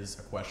that is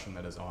a question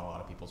that is on a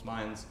lot of people's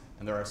minds.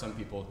 And there are some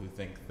people who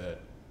think that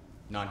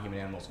non-human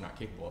animals are not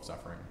capable of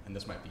suffering, and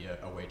this might be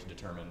a way to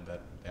determine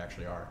that they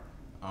actually are.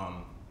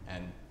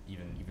 And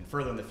even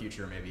further in the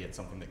future, maybe it's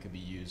something that could be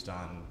used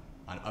on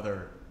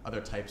other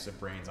types of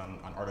brains, on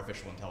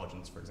artificial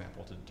intelligence, for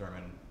example, to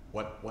determine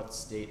what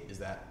state is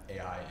that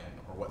AI in,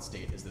 or what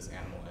state is this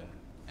animal in,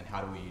 and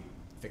how do we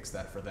fix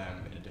that for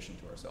them in addition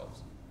to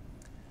ourselves.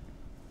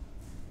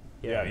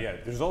 Yeah.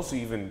 There's also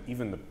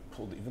even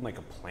like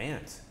a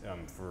plant.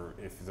 For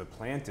if the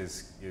plant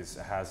is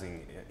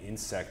having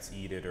insects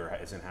eat it, or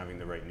isn't having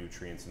the right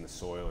nutrients in the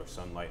soil or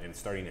sunlight, and it's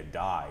starting to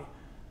die.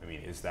 I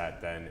mean, is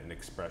that then an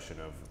expression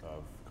of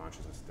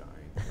consciousness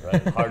dying?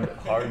 Right.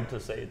 Hard to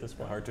say at this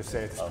point. Hard to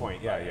say at this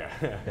point. Yeah.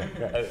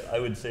 I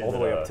would say all the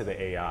that, way up to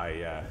the AI.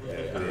 Yeah.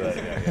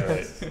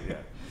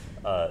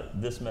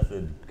 This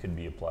method could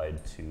be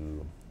applied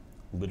to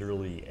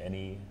literally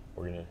any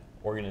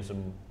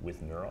organism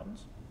with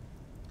neurons,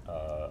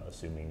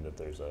 assuming that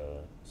there's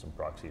some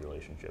proxy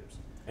relationships.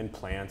 And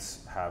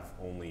plants have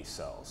only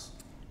cells.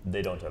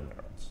 They don't have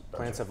neurons.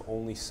 Plants have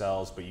only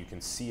cells, but you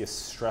can see a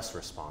stress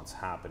response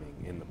happening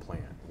in the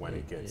plant when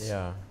it gets.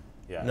 Yeah.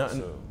 Yeah.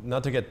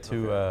 Not to get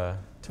too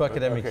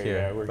academic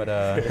here, yeah, but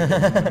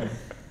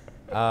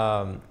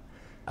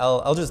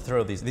I'll just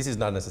throw these. This is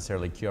not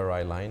necessarily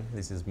QRI line.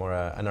 This is more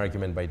an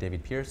argument by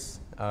David Pierce.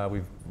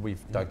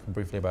 We've talked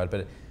briefly about it,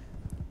 but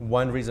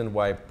one reason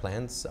why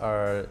plants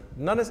are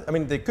not as, I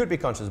mean, they could be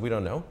conscious, we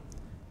don't know,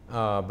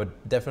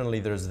 but definitely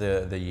there's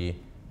the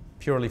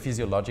purely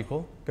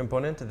physiological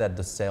component that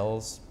the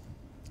cells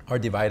are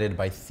divided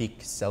by thick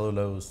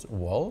cellulose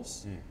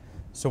walls.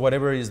 So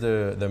whatever is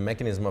the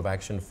mechanism of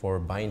action for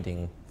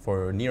binding,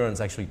 for neurons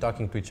actually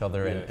talking to each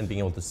other and being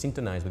able to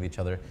synchronize with each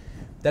other,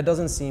 that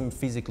doesn't seem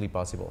physically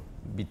possible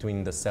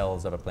between the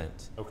cells of a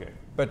plant. Okay.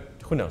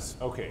 But who knows?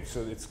 Okay, so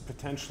it's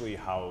potentially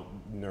how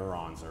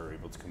neurons are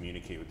able to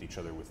communicate with each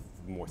other with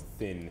more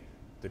thin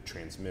the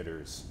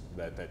transmitters,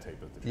 that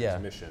type of the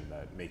transmission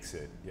that makes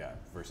it,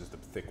 versus the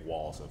thick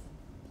walls of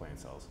plant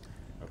cells.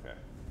 Okay.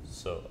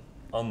 So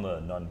on the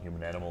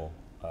non-human animal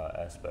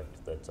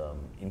aspect, that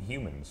in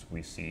humans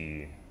we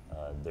see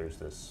there's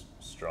this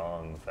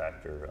strong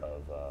factor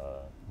of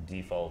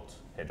default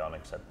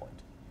hedonic set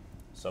point.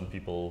 Some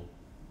people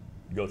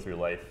go through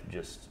life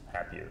just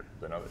happier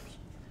than others.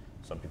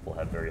 Some people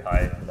have very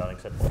high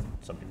hedonic set point.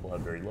 Some people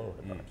have very low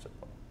hedonic set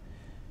point.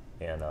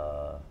 And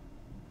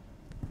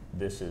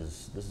this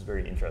is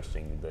very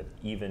interesting that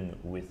even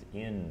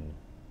within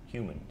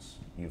humans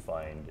you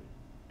find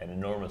an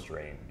enormous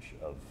range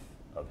of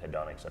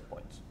hedonic set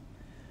points.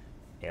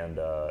 And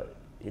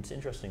it's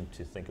interesting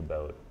to think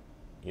about,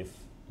 if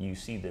you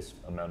see this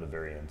amount of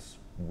variance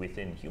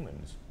within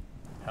humans,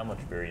 how much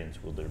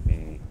variance will there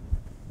be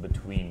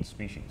between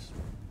species?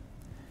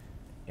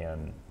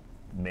 And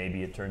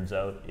maybe it turns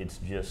out it's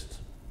just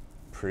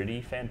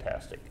pretty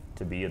fantastic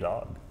to be a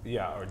dog.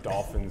 Yeah, or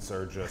dolphins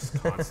are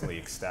just constantly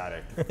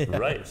ecstatic,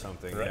 right? Or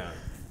something. Right. Yeah.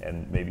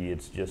 And maybe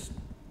it's just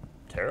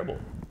terrible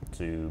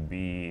to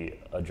be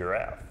a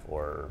giraffe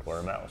or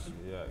a mouse.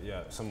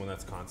 Yeah. Someone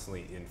that's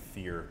constantly in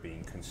fear of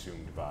being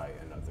consumed by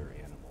another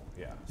animal.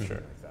 Yeah, something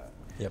like that.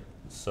 Yep.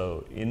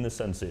 So in the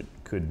sense, it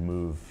could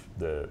move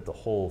the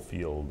whole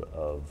field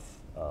of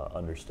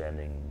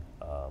understanding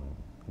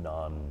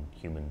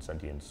non-human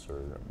sentience,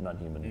 or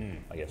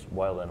non-human, I guess,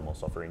 wild animal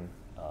suffering,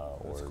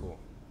 That's or cool.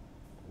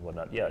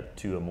 whatnot. Yeah,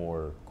 to a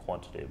more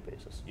quantitative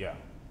basis. Yeah,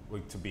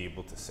 like to be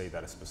able to say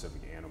that a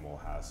specific animal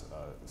has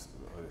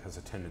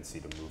a tendency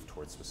to move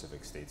towards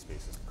specific state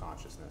spaces of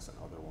consciousness, and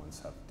other ones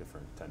have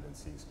different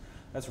tendencies.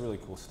 That's really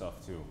cool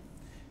stuff too.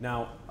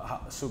 Now,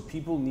 so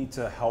people need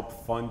to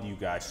help fund you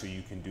guys so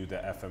you can do the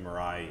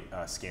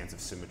fMRI scans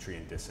of symmetry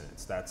and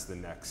dissonance. That's the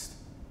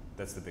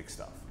big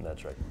stuff.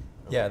 That's right.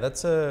 Yeah,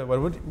 that's what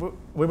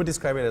we would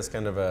describe it as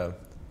kind of a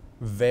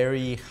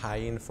very high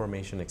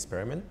information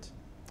experiment.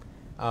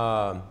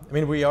 I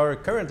mean, we are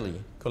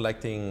currently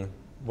collecting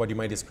what you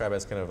might describe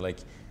as kind of like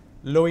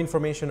low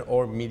information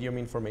or medium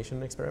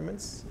information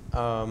experiments,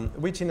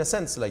 which in a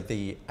sense, like,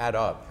 they add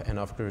up. And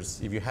of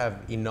course, if you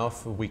have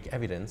enough weak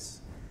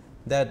evidence,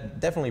 that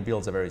definitely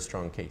builds a very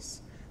strong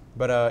case.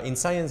 But in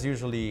science,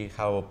 usually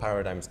how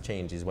paradigms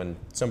change is when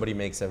somebody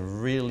makes a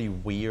really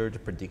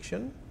weird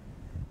prediction,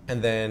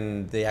 and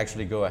then they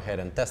actually go ahead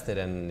and test it,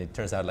 and it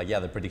turns out like, yeah,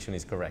 the prediction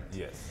is correct.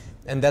 Yes.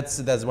 And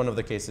that's one of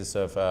the cases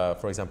of,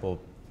 for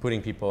example,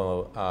 putting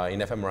people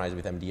in fMRIs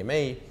with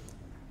MDMA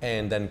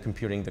and then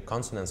computing the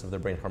consonance of their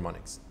brain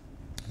harmonics.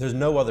 There's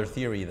no other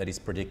theory that is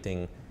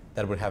predicting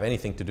that would have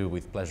anything to do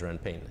with pleasure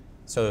and pain.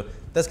 So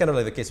that's kind of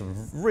like the case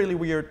of really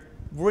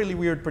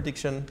weird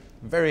prediction,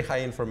 very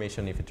high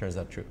information if it turns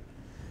out true.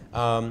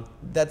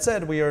 That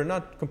said, we are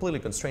not completely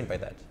constrained by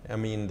that. I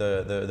mean,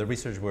 the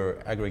research we're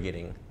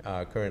aggregating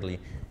currently,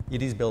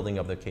 it is building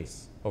up the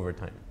case over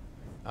time.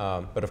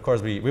 But of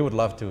course, we would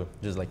love to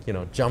just, like,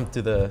 jump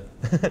to the,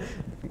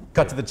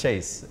 cut to the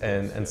chase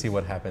and see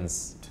what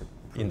happens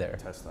in there.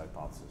 Test the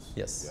hypothesis.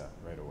 Yes.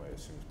 Yeah, right away,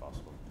 as soon as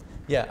possible.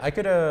 Yeah, I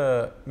could,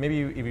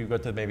 maybe if you go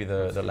to maybe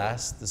the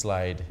last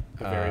slide.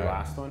 The very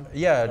last one?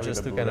 Yeah, Okay,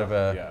 just the to kind Buddha?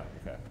 of Yeah,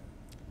 okay.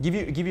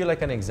 give you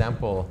like an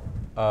example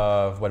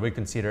of what we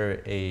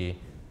consider a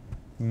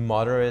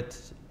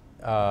moderate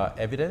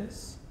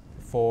evidence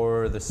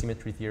for the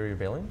symmetry theory of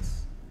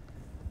valence.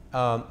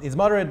 It's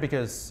moderate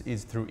because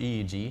it's through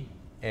EEG,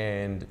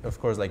 and of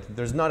course, like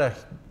there's not a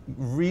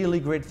really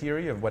great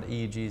theory of what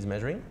EEG is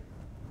measuring.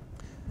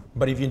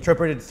 But if you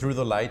interpret it through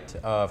the light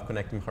of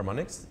connecting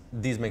harmonics,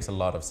 this makes a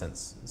lot of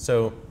sense.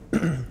 So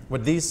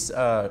what this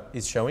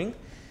is showing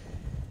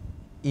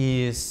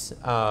is,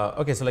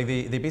 okay, so like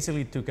they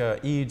basically took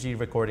EEG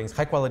recordings,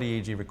 high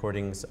quality EEG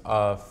recordings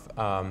of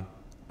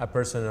a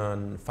person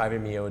on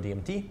 5-MeO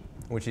DMT,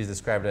 which is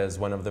described as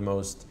one of the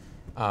most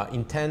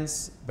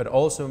intense, but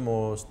also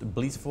most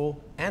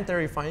blissful and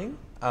terrifying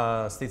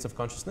states of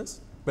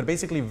consciousness, but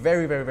basically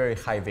very, very, very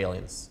high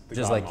valence. The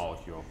just God like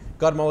molecule.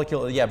 God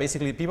molecule, yeah,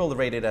 basically people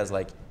rate it as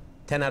like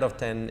 10 out of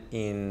 10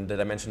 in the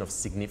dimension of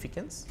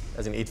significance,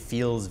 as in it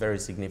feels very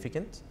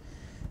significant.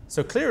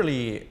 So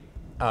clearly,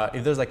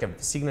 if there's like a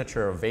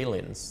signature of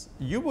valence,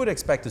 you would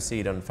expect to see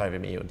it on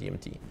 5-MeO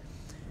DMT.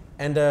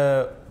 And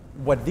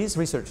what this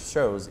research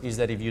shows is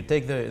that if you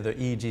take the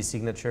EEG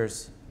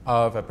signatures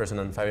of a person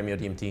on 5-MeO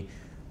DMT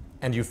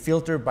and you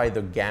filter by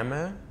the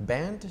gamma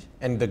band,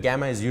 and the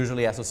gamma is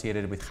usually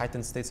associated with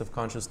heightened states of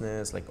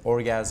consciousness, like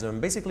orgasm,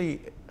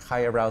 basically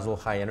high arousal,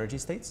 high energy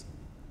states.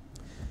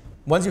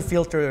 Once you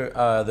filter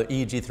the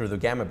EEG through the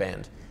gamma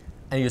band,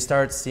 and you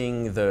start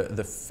seeing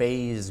the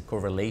phase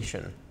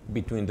correlation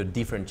between the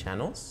different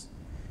channels,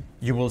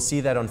 you will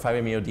see that on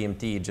 5-MeO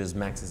DMT it just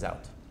maxes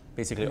out.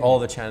 Basically, all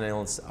the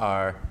channels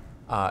are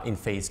in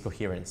phase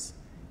coherence.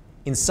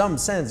 In some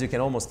sense, you can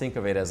almost think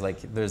of it as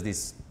like there's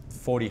this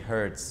 40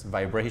 hertz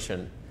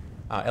vibration,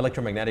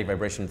 electromagnetic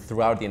vibration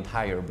throughout the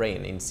entire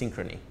brain in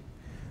synchrony.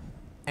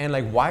 And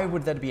like, why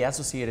would that be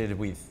associated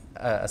with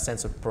a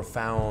sense of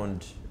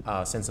profound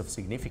sense of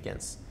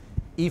significance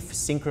if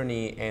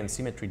synchrony and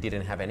symmetry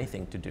didn't have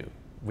anything to do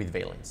with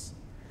valence?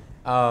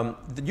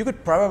 You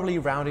could probably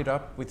round it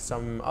up with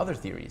some other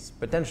theories,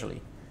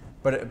 potentially.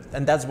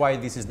 And that's why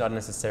this is not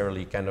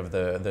necessarily kind of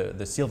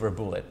the silver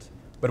bullet.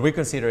 But we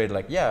consider it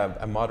like, yeah,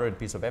 a moderate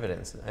piece of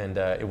evidence. And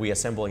if we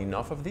assemble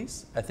enough of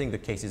these, I think the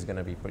case is going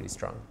to be pretty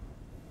strong.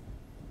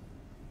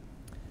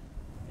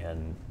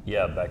 And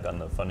yeah, back on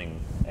the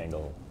funding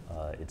angle,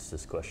 it's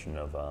this question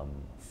of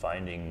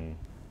finding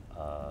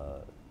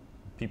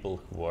people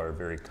who are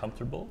very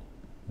comfortable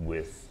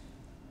with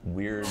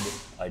weird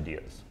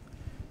ideas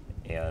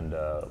and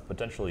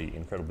potentially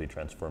incredibly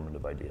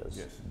transformative ideas.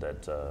 Yes.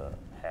 That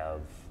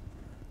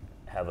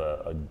have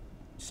a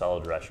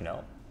solid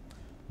rationale,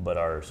 but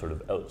are sort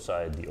of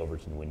outside the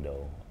Overton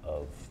window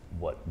of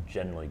what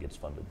generally gets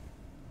funded.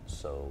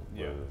 So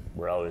Yeah.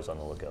 we're always on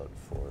the lookout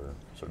for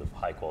sort of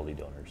high quality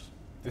donors.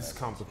 This is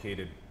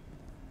complicated.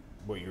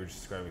 What you were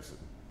describing is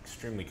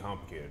extremely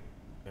complicated.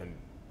 And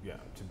yeah,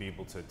 to be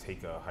able to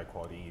take a high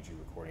quality EEG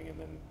recording and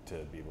then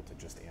to be able to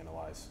just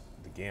analyze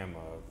the gamma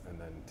and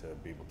then to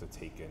be able to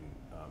take in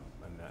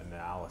an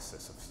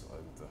analysis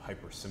of the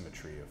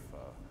hypersymmetry of,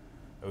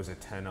 it was a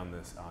 10 on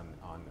this,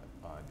 on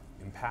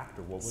impact,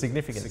 or what was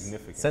Significance. it?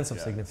 Significance. Sense of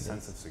yeah. significance.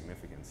 Sense of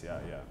significance, yeah,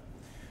 yeah.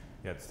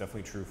 Yeah, it's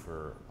definitely true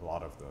for a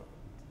lot of the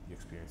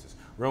experiences.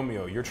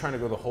 Romeo, you're trying to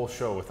go the whole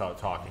show without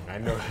talking. I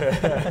know.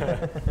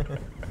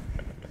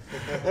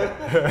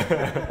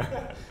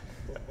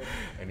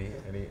 Any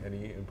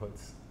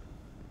inputs?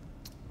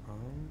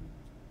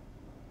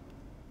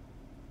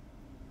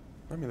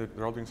 I mean,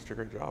 they're all doing such a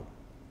great job,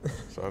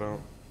 so I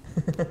don't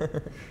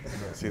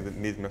see the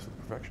need to mess with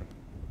perfection.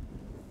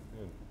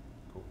 Good.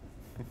 Cool.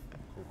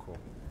 Cool.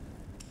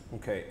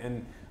 Okay,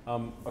 and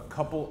a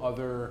couple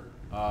other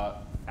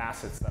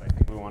assets that I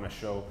think we want to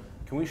show.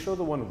 Can we show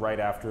the one right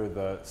after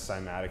the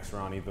cymatics,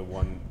 Ronnie? The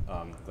one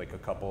like a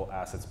couple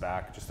assets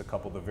back, just a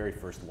couple. The very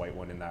first white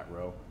one in that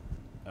row,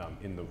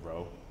 in the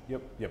row.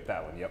 Yep,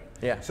 that one. Yep.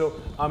 Yeah.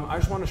 So I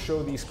just want to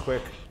show these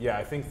quick. Yeah,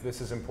 I think this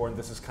is important.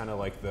 This is kind of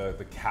like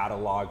the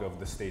catalog of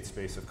the state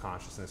space of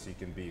consciousness. You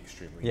can be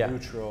extremely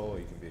neutral.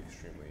 You can be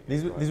extremely.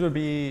 These would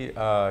be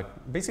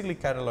basically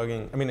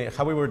cataloging. I mean,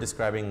 how we were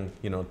describing,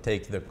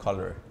 take the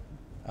color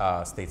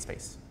state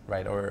space,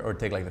 right? Or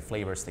take like the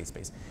flavor state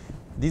space.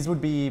 These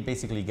would be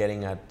basically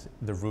getting at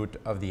the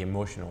root of the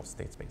emotional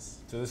state space.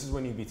 So this is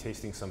when you'd be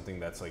tasting something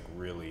that's like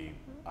really,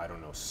 I don't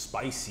know,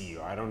 spicy,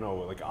 or I don't know,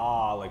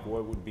 like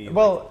what would be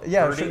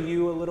hurting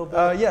you a little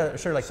bit? Yeah,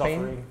 sure, like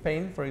suffering.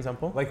 pain, for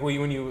example. Like when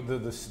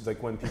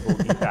when people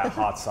eat that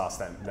hot sauce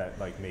that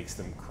like makes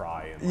them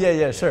cry.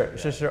 And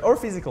Sure. Or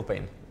physical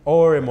pain,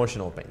 or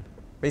emotional pain.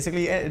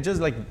 Basically,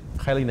 just like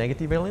highly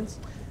negative valence.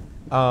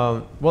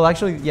 Well,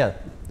 actually, yeah.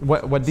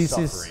 What this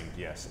suffering, is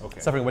yes,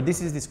 okay. Suffering. What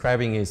this is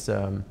describing is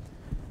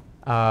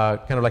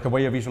kind of like a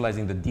way of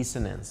visualizing the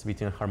dissonance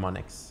between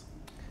harmonics.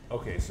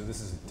 Okay, so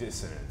this is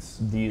dissonance.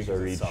 These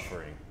are it's each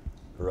suffering.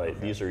 Right.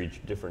 Okay. These are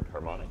each different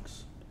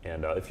harmonics.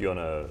 And if you want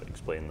to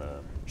explain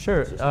the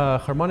Sure. system.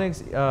 Harmonics,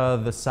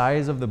 the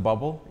size of the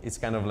bubble is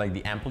kind of like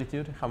the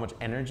amplitude, how much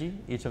energy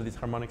each of these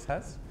harmonics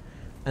has.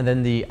 And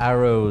then the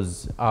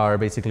arrows are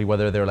basically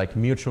whether they're like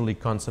mutually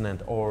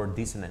consonant or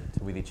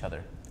dissonant with each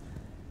other.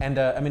 And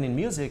I mean, in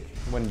music,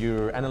 when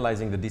you're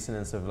analyzing the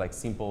dissonance of like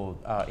simple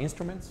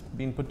instruments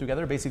being put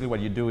together, basically what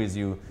you do is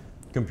you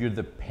compute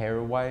the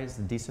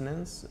pairwise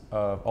dissonance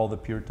of all the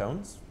pure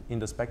tones in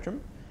the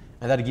spectrum.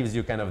 And that gives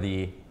you kind of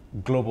the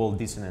global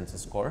dissonance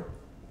score,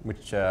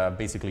 which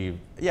basically,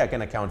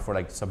 can account for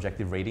like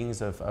subjective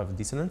ratings of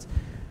dissonance.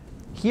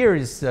 Here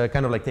is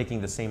kind of like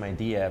taking the same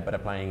idea, but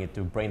applying it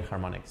to brain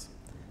harmonics.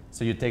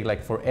 So you take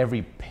like for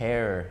every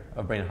pair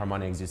of brain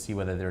harmonics, you see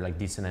whether they're like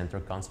dissonant or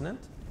consonant.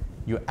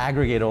 You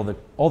aggregate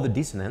all the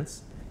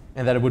dissonance,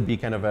 and that would be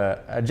kind of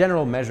a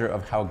general measure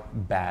of how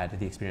bad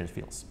the experience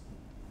feels.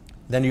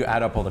 Then you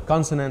add up all the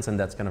consonants, and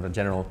that's kind of a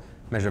general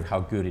measure of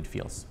how good it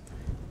feels.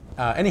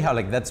 Anyhow,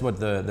 like that's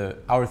what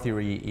our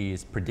theory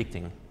is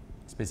predicting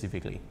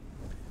specifically.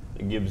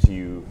 It gives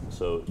you,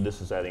 so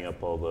this is adding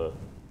up all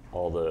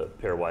the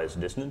pairwise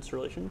dissonance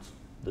relations.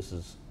 This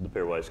is the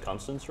pairwise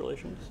constants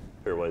relations,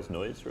 pairwise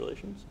noise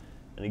relations,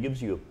 and it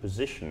gives you a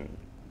position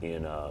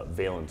in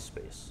valence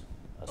space,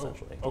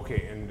 essentially. Oh,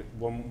 okay, and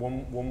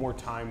one more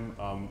time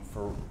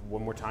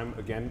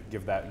again.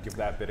 Give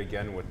that bit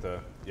again with the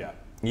Yeah.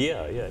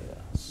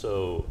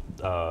 So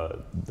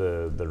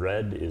the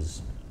red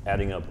is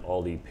adding up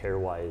all the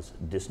pairwise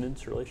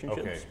dissonance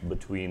relationships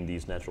between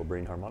these natural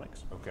brain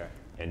harmonics. Okay.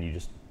 And you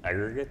just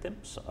aggregate them,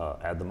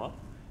 add them up.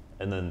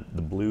 And then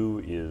the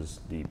blue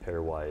is the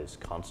pairwise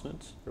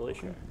consonants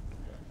relation.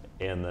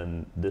 Okay. And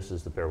then this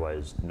is the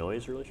pairwise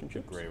noise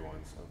relationship. The gray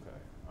ones, okay.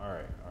 All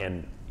right.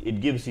 And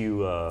it gives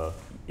you,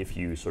 if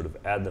you sort of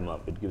add them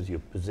up, it gives you a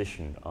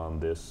position on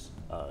this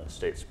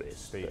state space.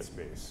 State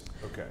space,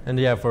 okay. And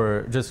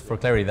just for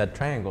clarity, that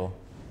triangle,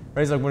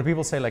 right? It's like when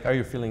people say like, are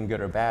you feeling good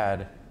or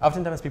bad?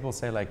 Oftentimes people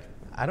say like,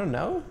 I don't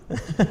know.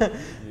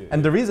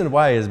 And the reason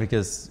why is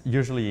because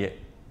usually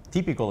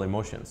typical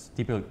emotions,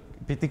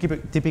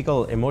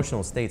 typical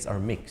emotional states are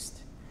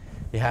mixed.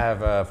 You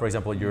have, for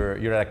example,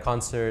 you're at a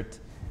concert,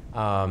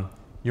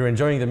 you're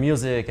enjoying the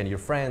music and your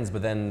friends,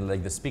 but then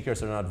like the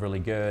speakers are not really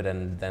good,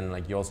 and then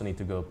like you also need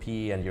to go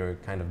pee and you're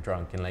kind of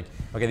drunk, and like,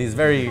 okay, this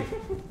very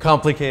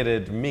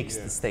complicated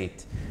mixed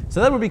state. So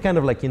that would be kind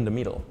of like in the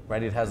middle,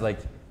 right? It has like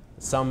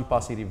some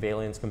positive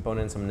valence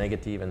components, some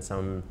negative, and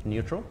some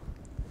neutral.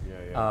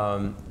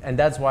 And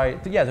that's why,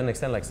 to an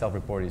extent, like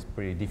self-report is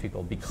pretty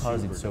difficult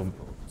because it's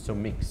so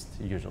mixed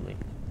usually.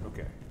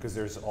 Okay, because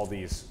there's all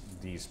these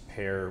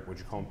would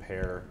you call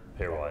them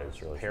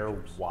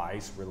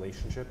pairwise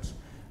relationships?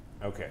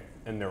 Okay,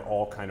 and they're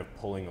all kind of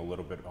pulling a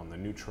little bit on the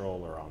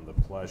neutral or on the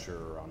pleasure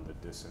or on the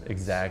dissonance.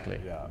 Exactly.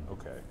 Yeah,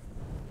 okay.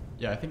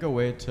 Yeah, I think a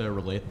way to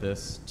relate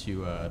this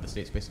to the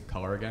state space of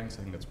color again, because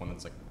I think that's one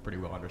that's like pretty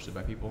well understood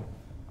by people,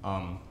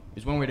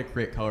 is one way to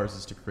create colors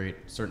is to create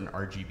certain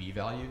RGB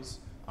values.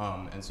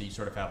 And so you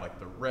sort of have like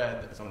the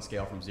red that's on a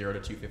scale from 0 to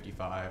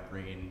 255,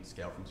 green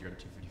scale from 0 to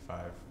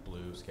 255,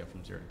 blue scale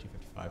from 0 to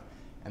 255,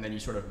 and then you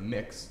sort of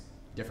mix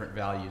different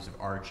values of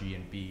R, G,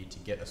 and B to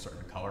get a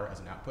certain color as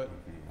an output.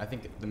 I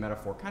think the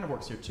metaphor kind of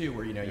works here too,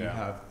 where you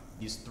have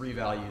these three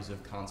values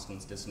of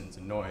constants, dissonance,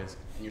 and noise,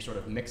 and you're sort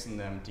of mixing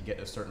them to get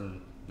a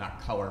certain, not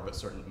color, but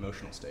certain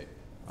emotional state.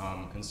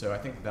 And so I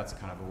think that's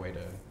kind of a way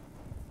to,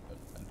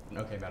 an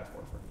okay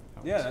metaphor for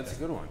how Yeah, that's a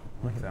good one.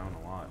 I like that one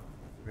a lot.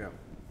 Yeah.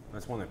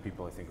 That's one that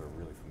people I think are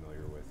really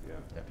familiar with,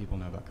 Yeah, people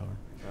know about color.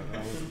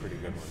 That was a pretty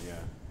good one, yeah.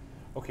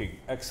 Okay,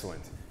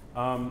 excellent.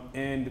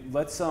 And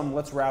let's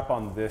wrap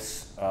on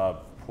this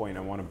point. I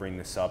want to bring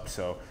this up.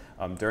 So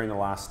during the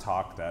last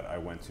talk that I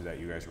went to that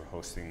you guys were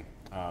hosting,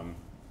 I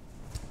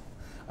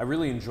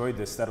really enjoyed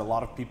this, that a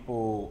lot of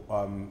people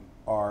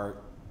are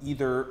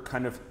either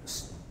kind of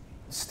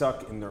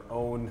stuck in their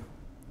own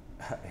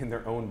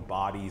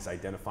bodies,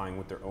 identifying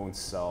with their own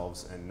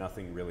selves and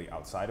nothing really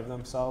outside of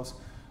themselves.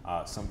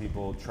 Some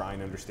people try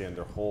and understand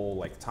their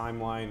whole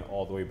timeline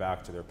all the way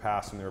back to their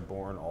past when they were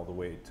born, all the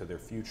way to their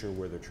future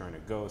where they're trying to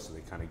go, so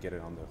they kind of get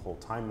it on the whole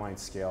timeline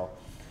scale.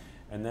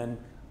 And then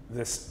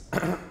this,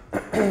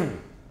 and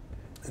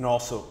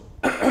also,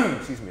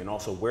 excuse me, and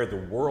also where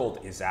the world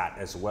is at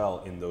as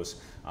well in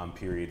those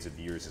periods of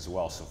years as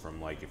well. So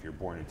from if you're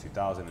born in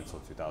 2000 until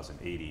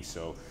 2080,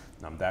 so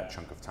that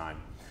chunk of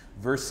time.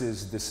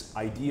 Versus this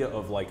idea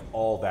of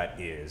all that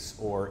is,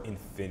 or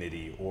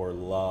infinity, or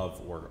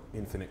love, or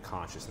infinite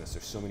consciousness.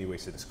 There's so many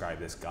ways to describe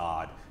this,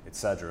 God,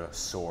 etc.,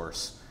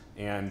 source.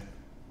 And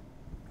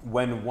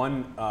when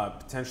one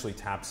potentially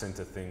taps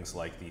into things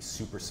like these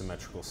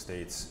supersymmetrical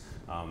states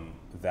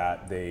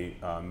that they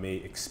may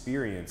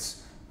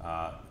experience,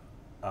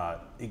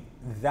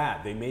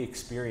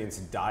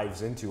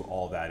 dives into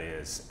all that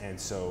is. And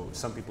so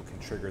some people can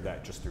trigger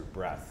that just through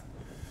breath,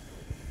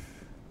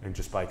 and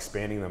just by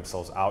expanding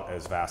themselves out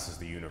as vast as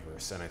the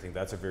universe. And I think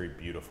that's a very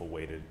beautiful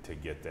way to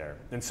get there.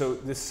 And so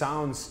it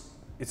sounds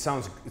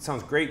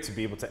great to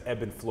be able to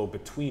ebb and flow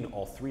between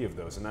all three of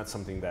those. And that's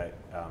something that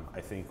I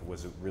think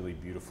was really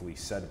beautifully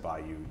said by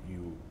you.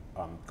 You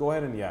go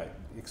ahead and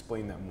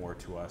explain that more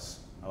to us.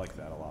 I like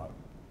that a lot.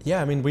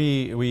 Yeah, I mean,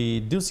 we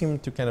do seem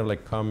to kind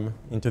of come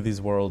into this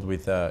world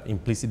with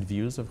implicit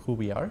views of who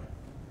we are,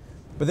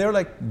 but they're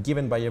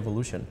given by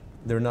evolution.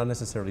 They're not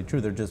necessarily true,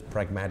 they're just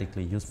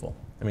pragmatically useful.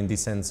 I mean,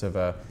 this sense of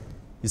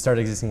you start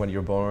existing when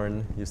you're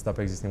born, you stop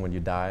existing when you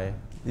die,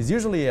 is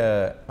usually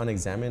an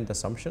unexamined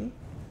assumption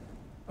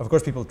Of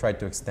course, people try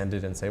to extend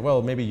it and say,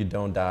 well, maybe you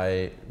don't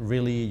die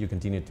really, you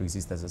continue to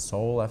exist as a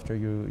soul after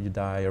you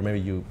die, or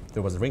maybe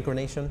there was a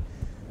reincarnation.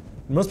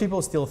 Most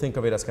people still think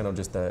of it as kind of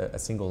just a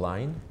single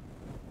line,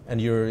 and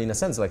you're, in a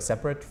sense, like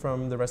separate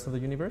from the rest of the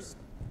universe.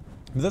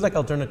 But there's like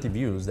alternative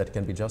views that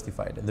can be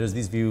justified. There's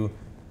this view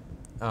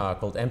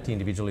called empty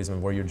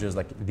individualism, where you're just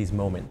like this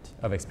moment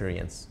of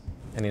experience.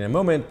 And in a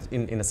moment,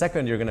 in a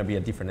second, you're going to be a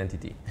different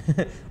entity.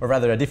 Or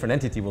rather, a different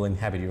entity will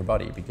inhabit your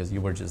body because you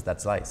were just that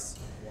slice.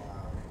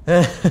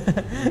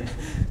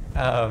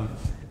 Wow.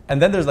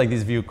 And then there's like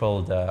this view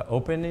called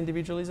open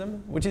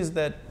individualism, which is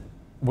that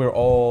we're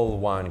all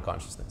one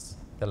consciousness.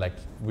 That like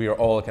we are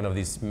all kind of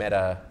this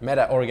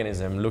meta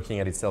organism looking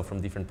at itself from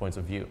different points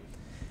of view.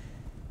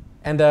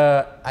 And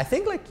I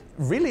think like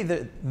really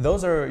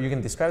those are, you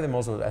can describe them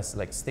also as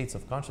like states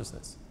of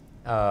consciousness.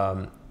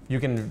 You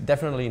can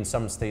definitely, in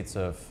some states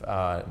of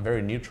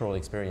very neutral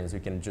experience, you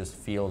can just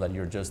feel that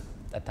you're just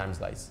a time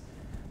slice.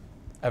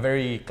 A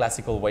very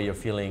classical way of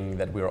feeling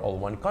that we're all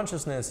one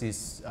consciousness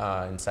is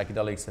in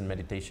psychedelics and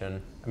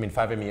meditation. I mean,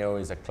 5-MeO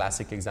is a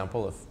classic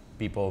example of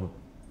people,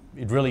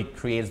 it really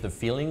creates the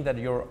feeling that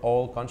you're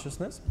all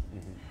consciousness.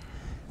 Mm-hmm.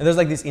 And there's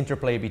like this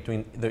interplay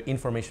between the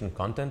information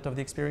content of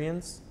the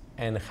experience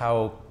and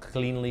how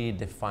cleanly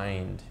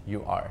defined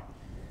you are.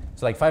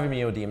 So like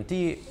 5-MeO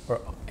DMT or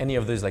any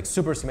of those like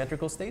super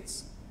symmetrical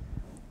states,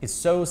 it's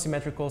so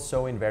symmetrical,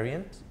 so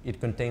invariant,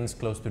 it contains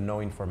close to no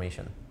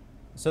information.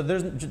 So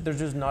there's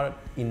just not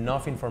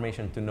enough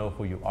information to know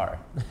who you are.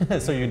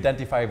 So you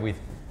identify with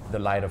the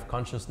light of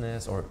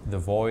consciousness or the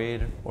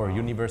void or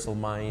universal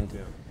mind.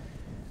 Yeah.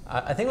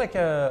 I think like,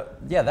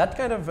 yeah, that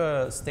kind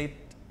of state,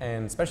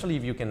 and especially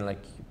if you can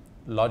like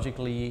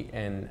logically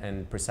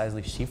and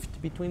precisely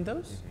shift between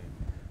those,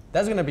 mm-hmm.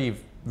 that's going to be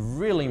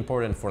really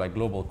important for like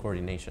global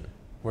coordination,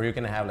 where you're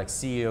going to have like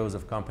CEOs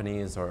of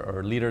companies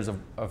or leaders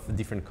of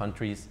different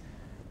countries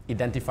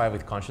identify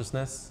with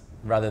consciousness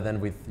rather than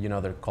with, you know,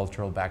 their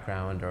cultural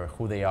background or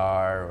who they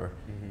are, or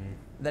mm-hmm.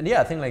 then yeah,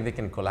 I think like they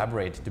can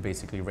collaborate to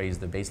basically raise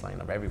the baseline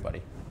of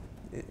everybody.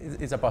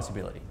 It's a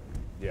possibility.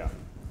 Yeah,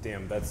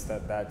 damn,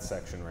 that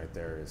section right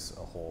there is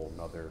a whole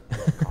nother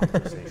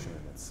conversation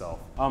in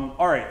itself.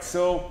 All right,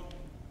 so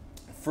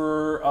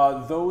for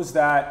those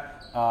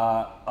that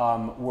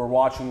were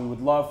watching, we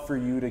would love for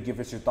you to give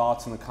us your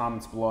thoughts in the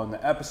comments below in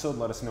the episode.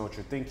 Let us know what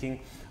you're thinking.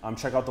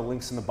 Check out the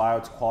links in the bio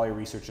to Quality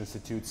Research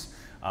Institute's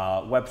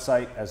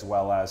website, as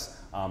well as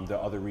the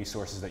other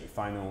resources that you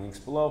find in the links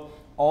below.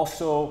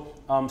 Also,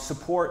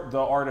 support the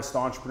artists, the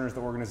entrepreneurs, the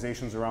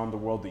organizations around the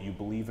world that you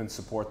believe in.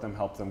 Support them,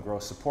 help them grow.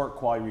 Support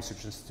Quality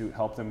Research Institute,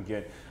 help them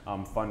get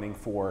funding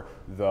for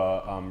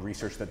the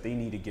research that they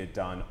need to get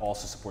done.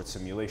 Also support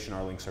Simulation.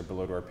 Our links are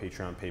below to our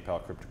Patreon,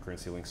 PayPal,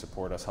 cryptocurrency links.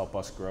 Support us, help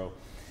us grow.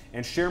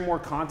 And share more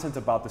content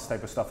about this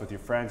type of stuff with your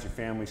friends, your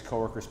families,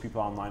 coworkers,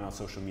 people online on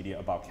social media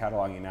about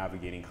cataloging and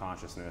navigating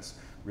consciousness.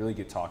 Really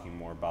get talking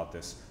more about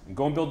this. And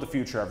go and build the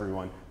future,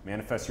 everyone.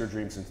 Manifest your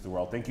dreams into the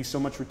world. Thank you so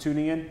much for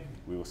tuning in.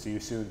 We will see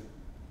you soon.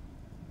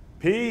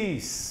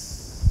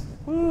 Peace.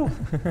 Woo.